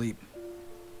couldn't sleep.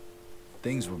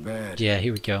 Things were bad. Yeah,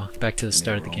 here we go. Back to the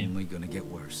start of the game. Only gonna get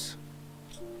worse.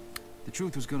 The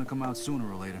truth was gonna come out sooner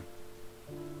or later.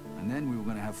 And then we were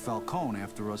gonna have Falcone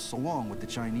after us, along with the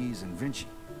Chinese and Vinci.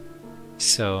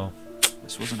 So,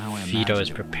 this wasn't how I Vito imagined is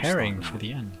it when we preparing started for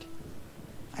the end.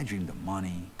 I dreamed of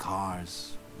money,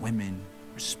 cars, women,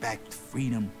 respect,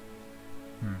 freedom.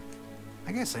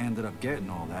 I guess I ended up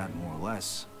getting all that, more or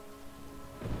less.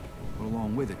 But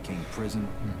along with it came prison,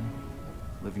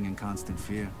 living in constant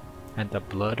fear. And the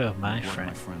blood of my One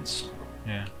friend. of my friends.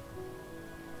 Yeah.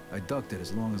 I ducked it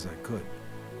as long as I could,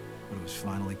 but it was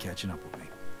finally catching up with me.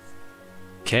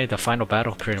 Okay, the final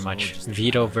battle pretty much.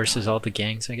 Vito versus all the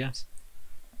gangs, I guess.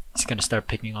 He's gonna start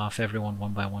picking off everyone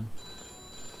one by one.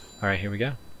 Alright, here we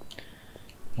go.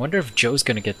 Wonder if Joe's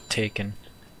gonna get taken.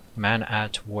 Man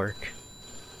at work.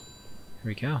 Here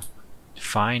we go.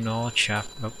 Final chap.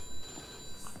 Oh.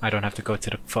 I don't have to go to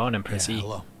the phone and press E.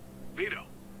 Hello. Vito.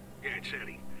 Yeah, it's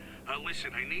Eddie.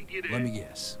 Listen, I need you to... Let me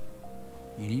guess.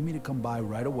 You need me to come by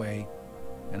right away,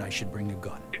 and I should bring a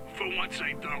gun. For once,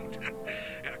 I don't.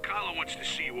 Carlo wants to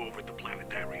see you over at the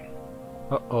planetarium.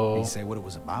 Uh-oh. Did he say what it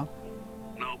was about?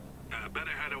 No.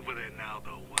 Better head over there now,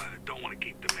 though. Don't want to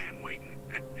keep the man waiting.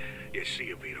 Yeah, see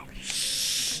you, Vito.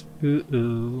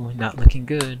 Ooh, not looking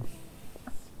good.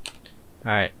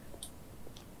 Alright.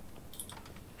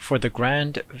 For the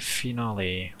grand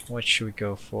finale, what should we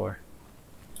go for?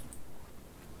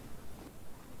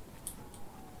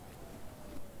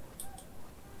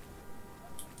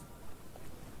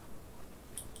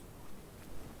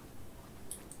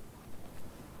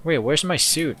 Wait, where's my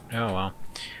suit? Oh well.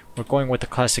 We're going with the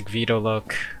classic Vito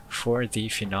look for the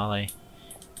finale.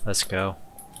 Let's go.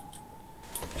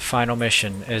 Final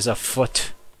mission is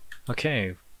afoot.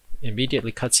 Okay.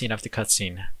 Immediately cutscene after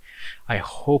cutscene. I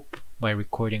hope my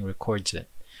recording records it,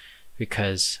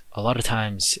 because a lot of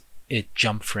times it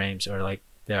jump frames or like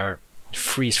there are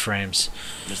freeze frames.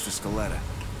 Mr. Scaletta,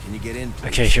 can you get in, please?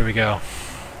 Okay, here we go.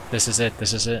 This is it.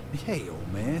 This is it. Hey,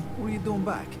 old man, what are you doing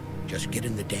back? Just get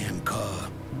in the damn car.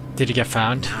 Did he get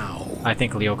found? Now. I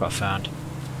think Leo got found.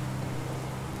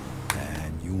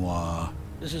 And you are...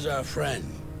 This is our friend,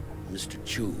 Mr.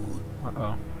 Chu.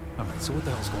 Uh-oh. Alright, so what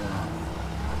the hell's going on?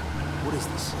 What is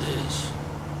this?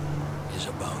 This is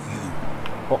about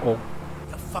you. Uh-oh.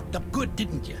 You fucked up good,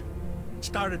 didn't you?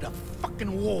 Started a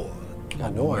fucking war.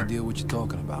 Got no idea what you're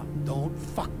talking about. Don't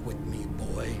fuck with me,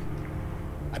 boy.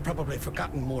 I've probably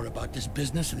forgotten more about this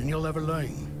business than you'll ever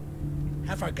learn.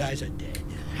 Half our guys are dead.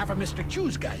 Half of Mr.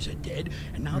 Chu's guys are dead.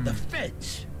 And now the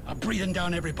feds are breathing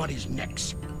down everybody's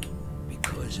necks.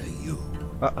 Because of you.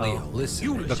 Uh-oh. Leo,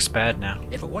 listen. It looks bad now.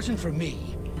 If it wasn't for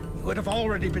me, you would have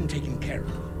already been taken care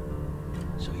of.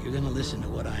 So you're gonna listen to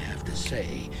what I have to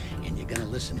say, and you're gonna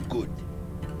listen good.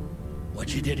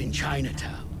 What you did in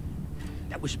Chinatown,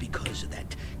 that was because of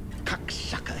that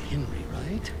cocksucker Henry,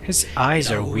 right? His eyes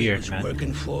are weird, man.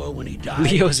 Working for when he died.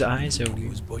 Leo's eyes are weird. He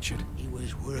was butchered. He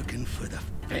was working for the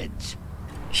feds.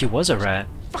 He was a rat.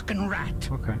 Fucking rat.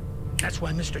 Okay. That's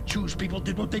why Mr. Chu's people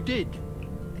did what they did.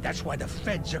 And that's why the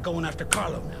feds are going after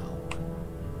Carlo now.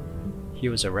 He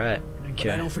was a rat. But I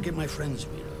Okay. don't forget my friends,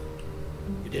 Vito.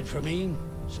 You did for me,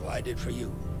 so I did for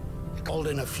you. I called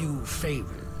in a few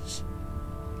favors.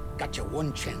 Got you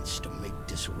one chance to make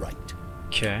this right.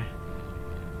 Okay.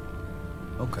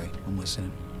 Okay, I'm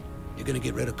listening. You're gonna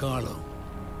get rid of Carlo.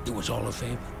 Do us all a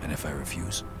favor. And if I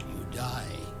refuse? You die.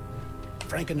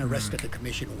 Frank and the rest of the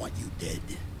commission want you dead.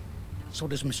 So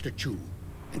does Mr. Chu.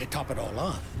 And to top it all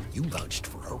off, you vouched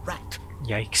for a rat.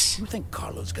 Yikes. You think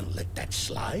Carlo's gonna let that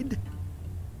slide?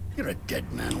 You're a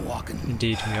dead man walking.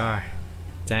 Indeed we are.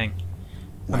 Dang.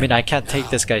 I mean, I can't take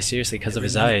this guy seriously because of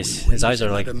his eyes. His eyes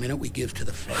are like... A minute we give to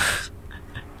the feds.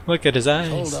 Look at his eyes.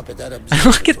 Hold up at that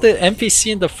Look at the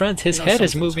NPC in the front. His head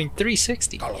is moving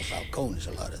 360. Carlo Falcone is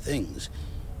a lot of things,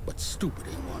 but stupid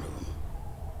ain't one of them.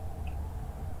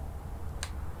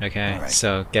 Okay, Alright.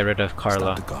 so get rid of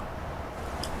Carlo. Stop the car.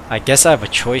 I guess I have a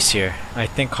choice here. I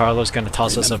think Carlo's gonna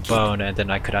toss us a bone, and then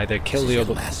I could either kill Leo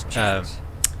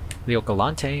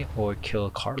Galante or kill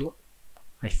Carlo.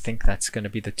 I think that's gonna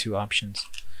be the two options.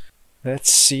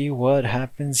 Let's see what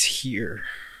happens here.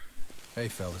 Hey,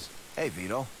 fellas. Hey,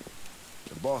 Vito.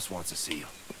 The boss wants to see you.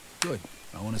 Good.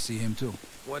 I want to see him too.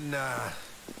 One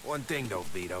thing though,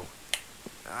 Vito.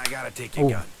 I gotta take your Oh.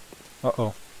 gun.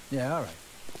 Uh-oh. Yeah, all right.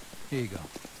 Here you go.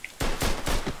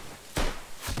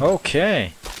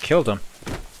 Okay. Killed him.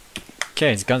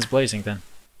 Okay, his gun's blazing then.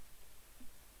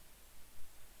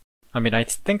 I mean, I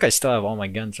think I still have all my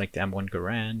guns, like the M1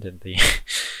 Garand and the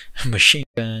machine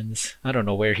guns. I don't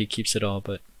know where he keeps it all,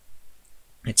 but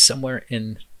it's somewhere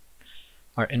in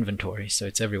our inventory, so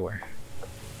it's everywhere.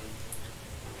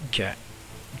 Okay.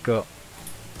 Go.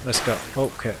 Let's go.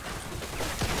 Okay.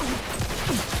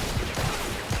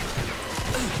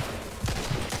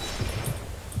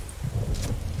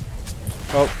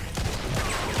 Oh.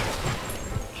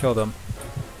 Killed him.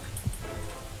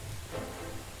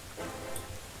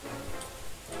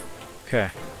 Okay.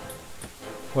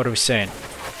 What are we saying?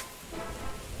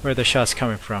 Where are the shots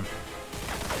coming from?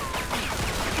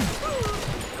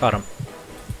 Got him.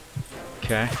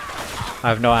 Okay. I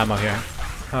have no ammo here.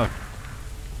 Oh.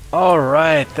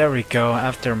 Alright, there we go.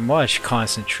 After much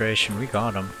concentration, we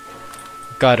got him.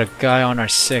 Got a guy on our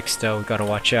 6 though we gotta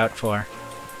watch out for.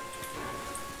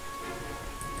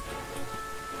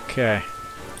 Okay.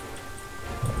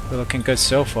 We're looking good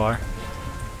so far.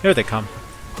 Here they come.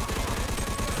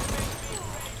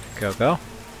 Go, go.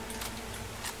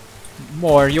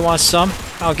 More, you want some?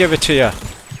 I'll give it to you.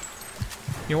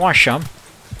 You want some?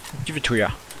 Give it to you.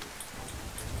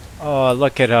 Oh,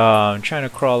 look at him, trying to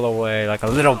crawl away like a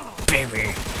little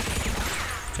baby.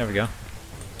 There we go.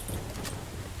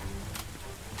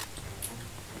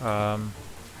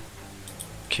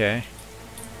 Okay.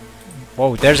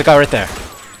 Whoa, there's a guy right there.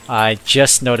 I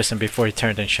just noticed him before he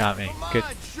turned and shot me. Good.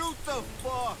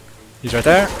 He's right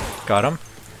there. Got him.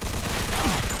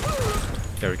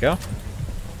 There we go.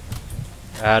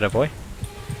 Attaboy.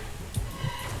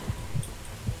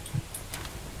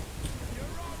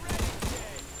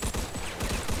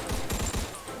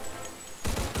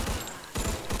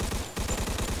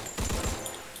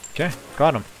 Okay,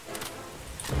 got him.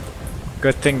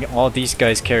 Good thing all these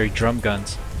guys carry drum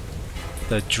guns.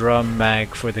 The drum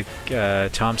mag for the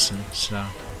Thompson, so...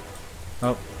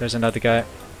 Oh, there's another guy.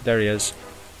 There he is.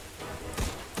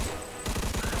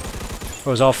 It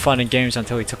was all fun and games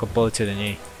until he took a bullet to the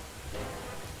knee.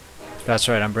 That's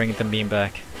right, I'm bringing the meme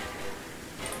back.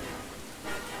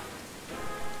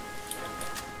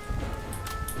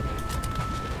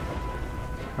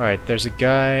 Alright, there's a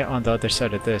guy on the other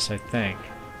side of this, I think.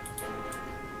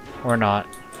 Or not.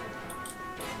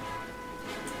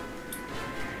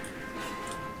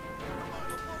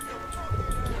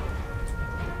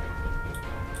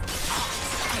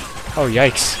 Oh,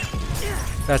 yikes.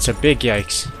 That's a big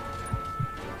yikes.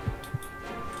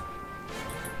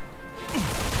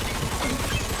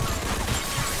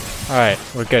 Alright,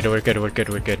 we're good, we're good, we're good,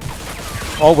 we're good.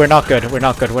 Oh, we're not good, we're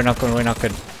not good, we're not good, we're not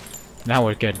good. Now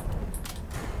we're good.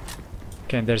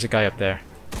 Okay, and there's a guy up there.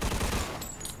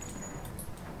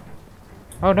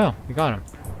 Oh no, we got him.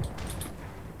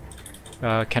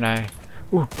 Can I...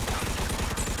 Ooh!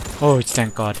 Oh,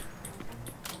 thank God.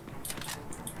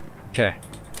 Okay.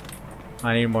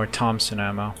 I need more Thompson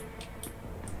ammo.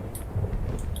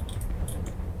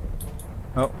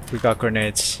 Oh, we got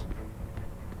grenades.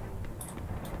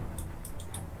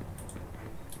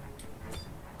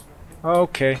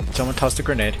 Okay, someone tossed a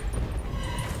grenade.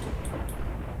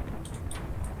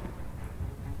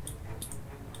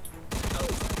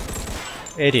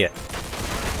 Idiot.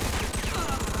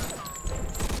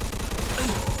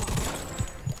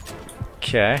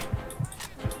 Okay.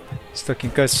 It's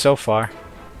looking good so far.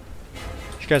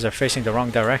 You guys are facing the wrong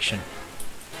direction.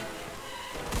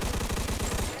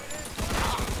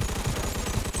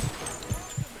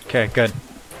 Okay, good.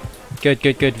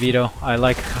 Good, Vito. I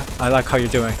like how you're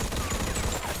doing.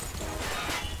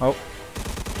 Oh.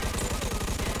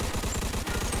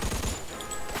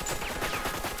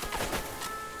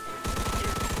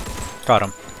 Got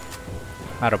him.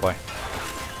 Attaboy.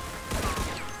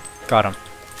 Got him.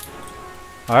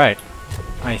 Alright.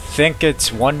 I think it's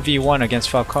 1v1 against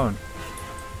Falcone.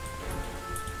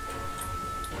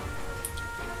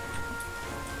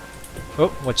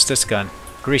 Oh, what's this gun?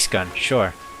 Grease gun,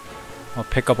 sure. I'll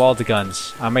pick up all the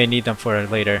guns. I may need them for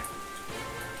later.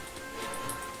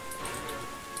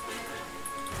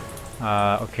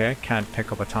 Okay, can't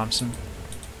pick up a Thompson.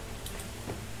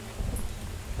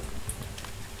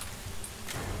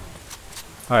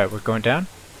 Alright, we're going down?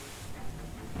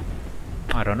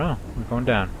 I don't know. We're going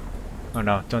down. Oh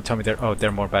no, don't tell me there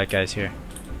are more bad guys here.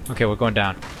 Okay, we're going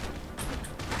down.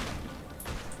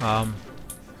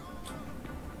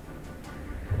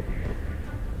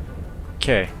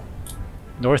 Okay.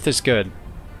 North is good.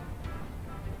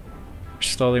 We're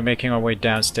slowly making our way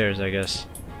downstairs, I guess.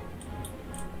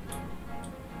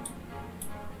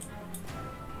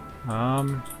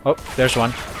 Oh, there's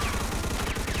one.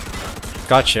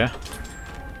 Gotcha.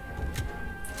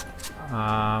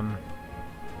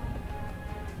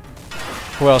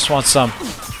 Who else wants some?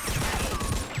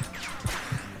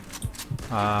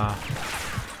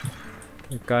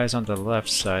 The guy's on the left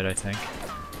side, I think.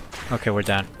 Okay, we're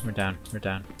down. We're down. We're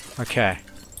down. Okay.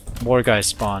 More guys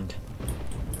spawned.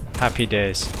 Happy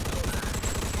days.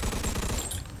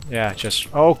 Yeah, just...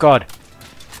 Oh god!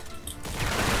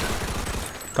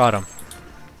 Got him.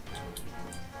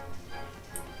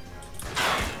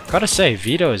 Gotta say,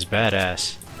 Vito is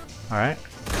badass. Alright.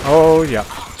 Oh yeah.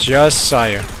 Just saw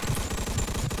you.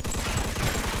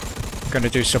 Gonna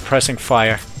do suppressing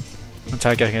fire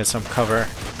until I get some cover.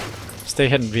 Stay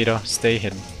hidden, Vito. Stay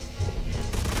hidden.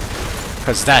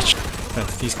 Cause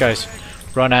these guys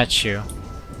run at you.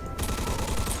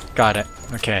 Got it.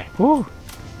 Okay. Woo!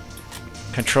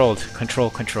 Controlled.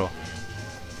 Control.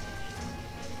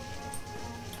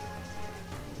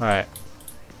 Alright.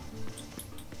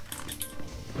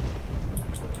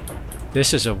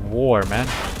 This is a war, man.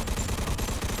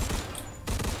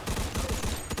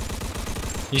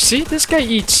 You see? This guy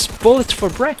eats bullets for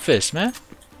breakfast, man.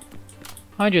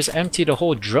 I just emptied a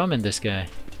whole drum in this guy.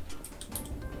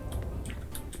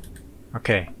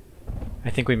 Okay. I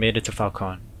think we made it to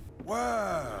Falcone.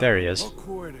 Wow, there he is. Look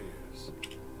who it is.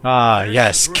 Ah,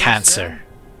 yes, cancer.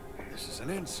 This is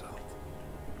an insult.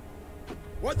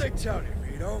 What'd they tell you,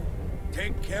 Vito?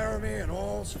 Take care of me and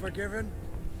all's forgiven?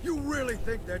 You really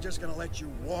think they're just gonna let you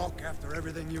walk after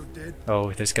everything you did?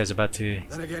 Oh, this guy's about to...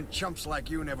 Then again, chumps like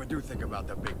you never do think about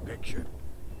the big picture.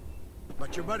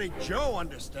 But your buddy Joe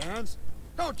understands.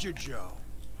 Don't you, Joe?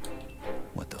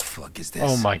 What the fuck is this?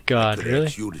 Oh my god,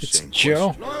 really? It's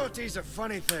Joe? Loyalty's a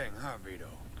funny thing, huh, Vito?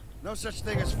 No such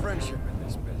thing as friendship in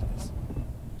this business.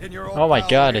 Didn't your old oh my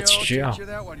god, Leo it's Joe. teach you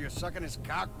that while you're sucking his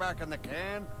cock back in the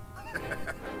can?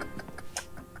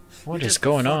 What is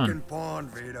going on? Pawn,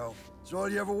 Vito. It's all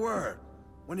you ever were.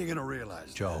 When are you gonna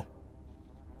realize Joe,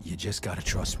 you just gotta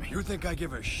trust me. You think I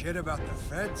give a shit about the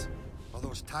feds? All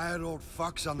those tired old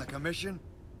fucks on the commission?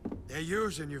 They're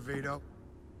using you, Vito.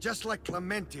 Just like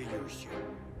Clemente used you.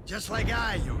 Just like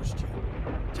I used you.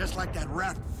 Just like that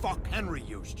rat fuck Henry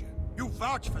used you. You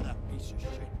vouched for that piece of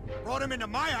shit. Brought him into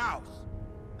my house.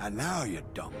 And now, you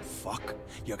dumb fuck,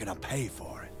 you're gonna pay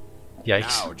for it.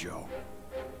 Yikes. Now, Joe.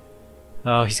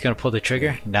 Oh, he's gonna pull the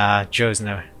trigger? Nah, Joe's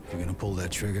never. If you're gonna pull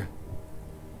that trigger,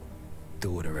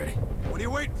 do it already. What are you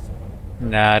waiting for?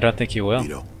 Nah, I don't think he will.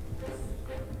 Vito,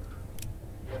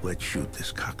 let's shoot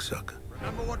this cocksucker.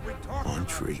 Remember what we talked On about,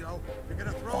 tree. Joe? You're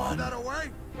gonna throw all that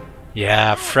away?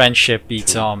 Yeah, friendship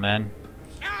beats all, man.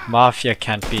 Mafia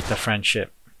can't beat the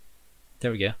friendship.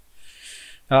 There we go.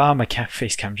 Oh, my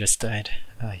face cam just died.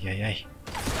 Ay.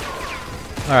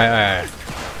 Alright.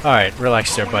 Alright,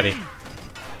 relax there, buddy.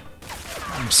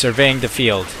 I'm surveying the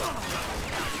field.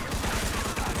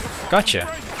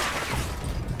 Gotcha.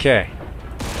 Okay.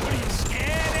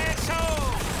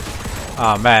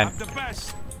 Oh man.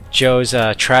 Joe's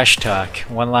trash talk.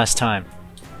 One last time.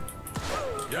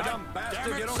 You dumb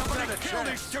bastard, you don't stand a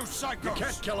chance. You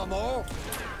can't kill them all.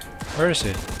 Where is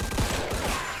he?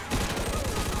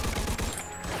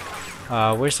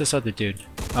 Where's this other dude?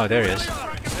 Oh, there he is.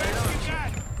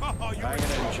 I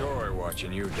can enjoy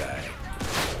watching you die.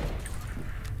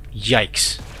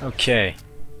 Yikes. Okay.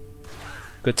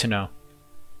 Good to know.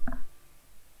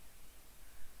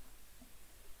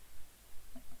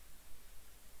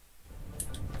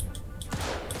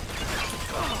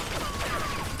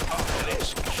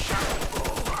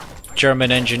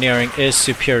 German engineering is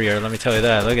superior, let me tell you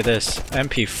that. Look at this.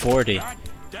 MP40. God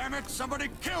damn it, somebody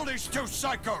kill these two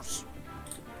psychos!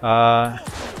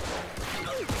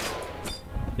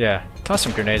 Yeah. Toss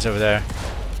some grenades over there.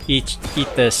 Eat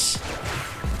this.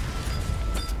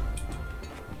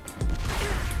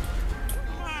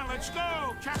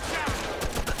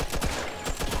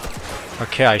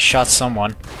 Okay, I shot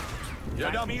someone.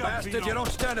 You dumb bastard, you don't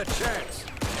stand a chance.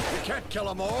 You can't kill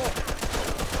them all.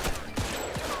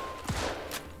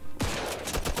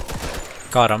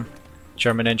 Got him.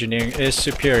 German engineering is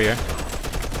superior.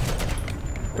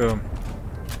 Boom.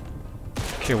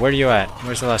 Okay, where are you at?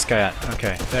 Where's the last guy at?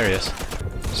 Okay, there he is.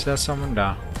 Is that someone?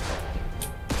 No.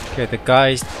 Okay, the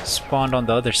guy spawned on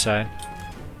the other side.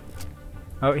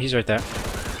 Oh, he's right there.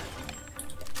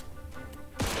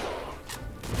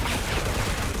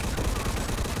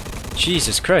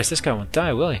 Jesus Christ, this guy won't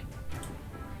die, will he?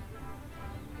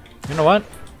 You know what?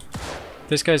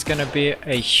 This guy's gonna be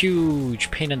a huge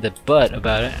pain in the butt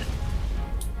about it.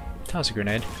 Toss a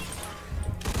grenade.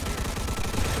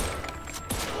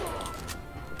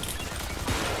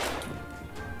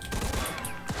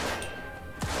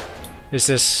 Is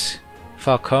this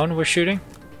Falcone we're shooting?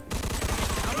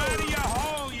 Come out of your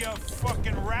hole, you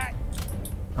fucking rat!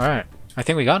 Alright, I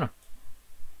think we got him.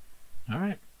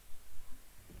 Alright.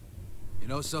 You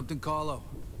know something, Carlo?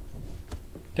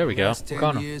 There we go. Last We 10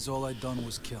 got him. years, all I done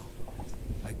was kill.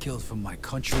 I killed for my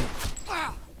country. Oof.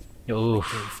 I killed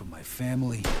for my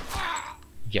family.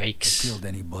 Yikes. I killed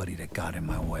anybody that got in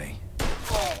my way.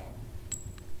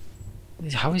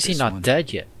 How is he This not one.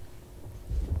 dead yet?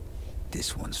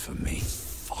 This one's for me.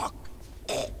 Fuck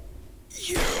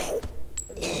you.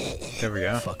 There we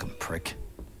go. Fucking prick.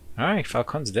 Alright,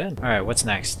 Falcon's dead. Alright, what's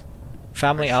next?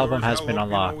 Family album has been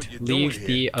unlocked. Leave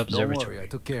the Don't worry, observatory. I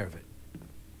took care of it.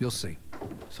 You'll see.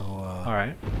 So,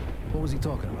 Alright. what was he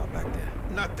talking about back there?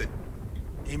 Nothing.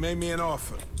 He made me an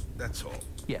offer, that's all.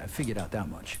 Yeah, I figured out that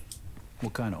much.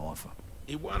 What kind of offer?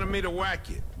 He wanted me to whack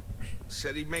it.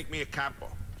 Said he'd make me a capo.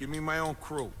 Give me my own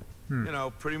crew. You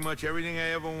know, pretty much everything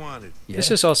I ever wanted. Yeah.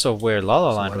 This is also where La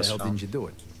La So Land why the was hell filmed. didn't you do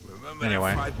it? Remember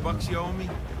Anyway. that $5 you owe me?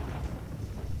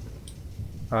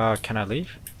 Can I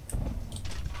leave?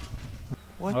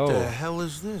 What Oh. the hell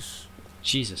is this?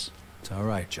 Jesus. It's all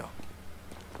right, Joe.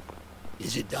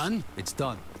 Is it done? It's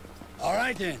done. All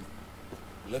right then.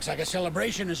 Looks like a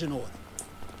celebration is in order.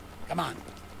 Come on,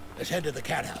 let's head to the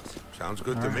cat house. Sounds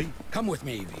good to me. Come with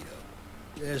me, Vito.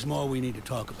 There's more we need to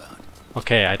talk about.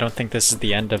 Okay, I don't think this is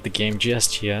the end of the game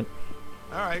just yet.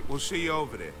 Alright, we'll see you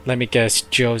over there. Let me guess,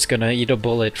 Joe's gonna eat a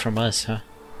bullet from us, huh?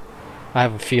 I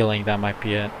have a feeling that might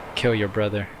be it. Kill your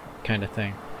brother, kind of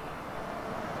thing.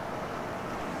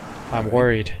 I'm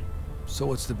worried. So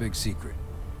what's the big secret?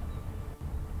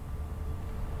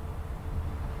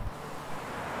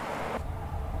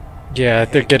 Yeah,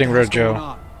 they're getting rid of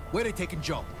Joe. Where they taking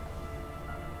Joe?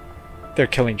 They're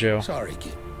killing Joe. Sorry,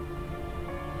 kid.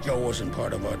 Joe wasn't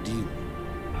part of our deal.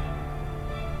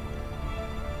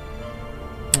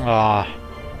 Ah.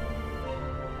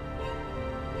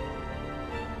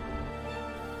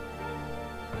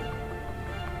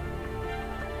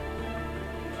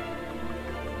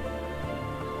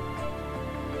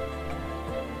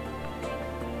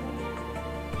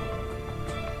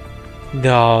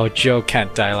 No, Joe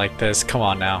can't die like this. Come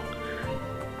on now.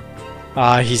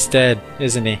 Ah, he's dead,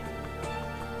 isn't he?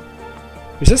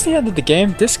 Is this the end of the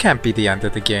game? This can't be the end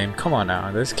of the game. Come on now.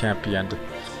 This can't be end.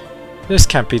 This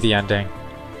can't be the ending.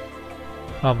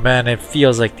 Oh man, it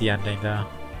feels like the ending though.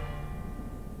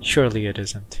 Surely it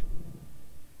isn't.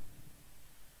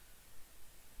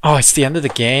 Oh, it's the end of the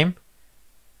game?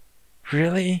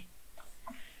 Really?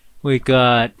 We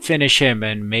got finish him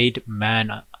and made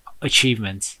man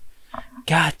achievements.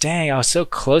 God dang, I was so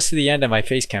close to the end and my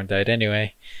face cam died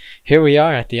anyway. Here we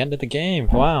are at the end of the game.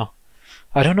 Wow.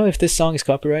 I don't know if this song is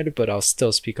copyrighted, but I'll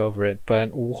still speak over it.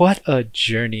 But what a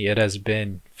journey it has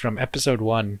been from episode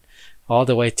 1 all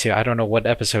the way to, I don't know what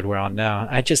episode we're on now.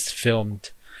 I just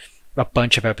filmed a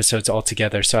bunch of episodes all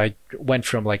together, so I went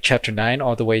from like chapter 9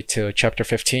 all the way to chapter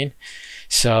 15.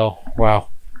 So wow,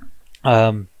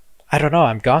 I don't know,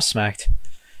 I'm gobsmacked.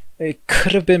 It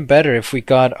could have been better if we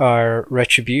got our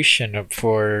retribution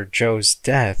for Joe's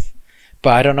death,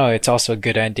 but I don't know, it's also a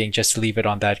good ending. Just leave it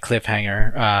on that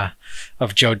cliffhanger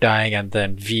of Joe dying and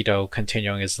then Vito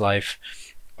continuing his life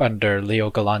under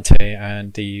Leo Galante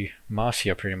and the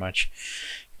Mafia pretty much.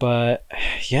 But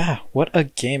yeah, what a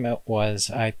game it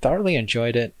was. I thoroughly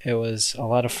enjoyed it. It was a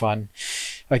lot of fun.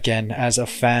 Again, as a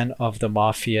fan of the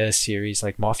Mafia series,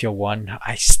 like Mafia 1,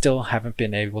 I still haven't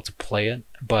been able to play it,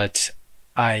 but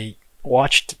I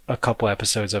watched a couple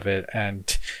episodes of it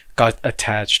and got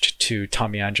attached to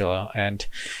Tommy Angelo, and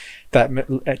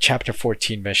that chapter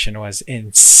 14 mission was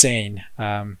insane.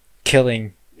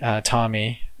 Killing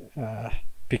Tommy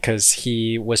because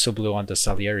he whistle blew on the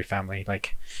Salieri family.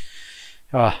 Like,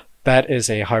 that is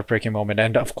a heartbreaking moment,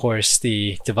 and of course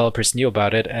the developers knew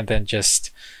about it and then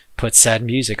just put sad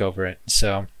music over it.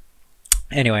 So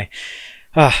anyway,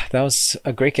 that was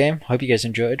a great game. Hope you guys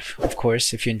enjoyed. Of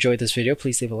course, if you enjoyed this video,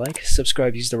 please leave a like,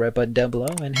 subscribe, use the red button down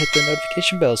below, and hit the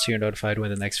notification bell so you're notified when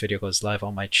the next video goes live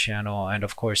on my channel. And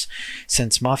of course,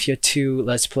 since Mafia 2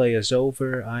 Let's Play is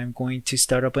over, I'm going to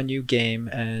start up a new game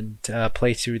and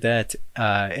play through that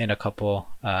in a couple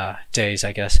days,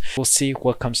 I guess. We'll see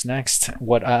what comes next,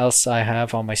 what else I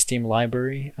have on my Steam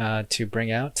library to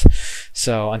bring out.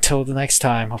 So until the next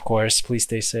time, of course, please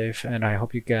stay safe, and I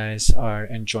hope you guys are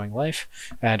enjoying life,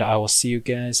 and I will see you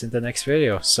guys in the next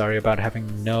video. Sorry about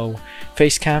having no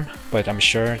face cam, but I'm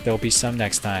sure there'll be some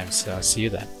next time, so see you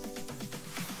then.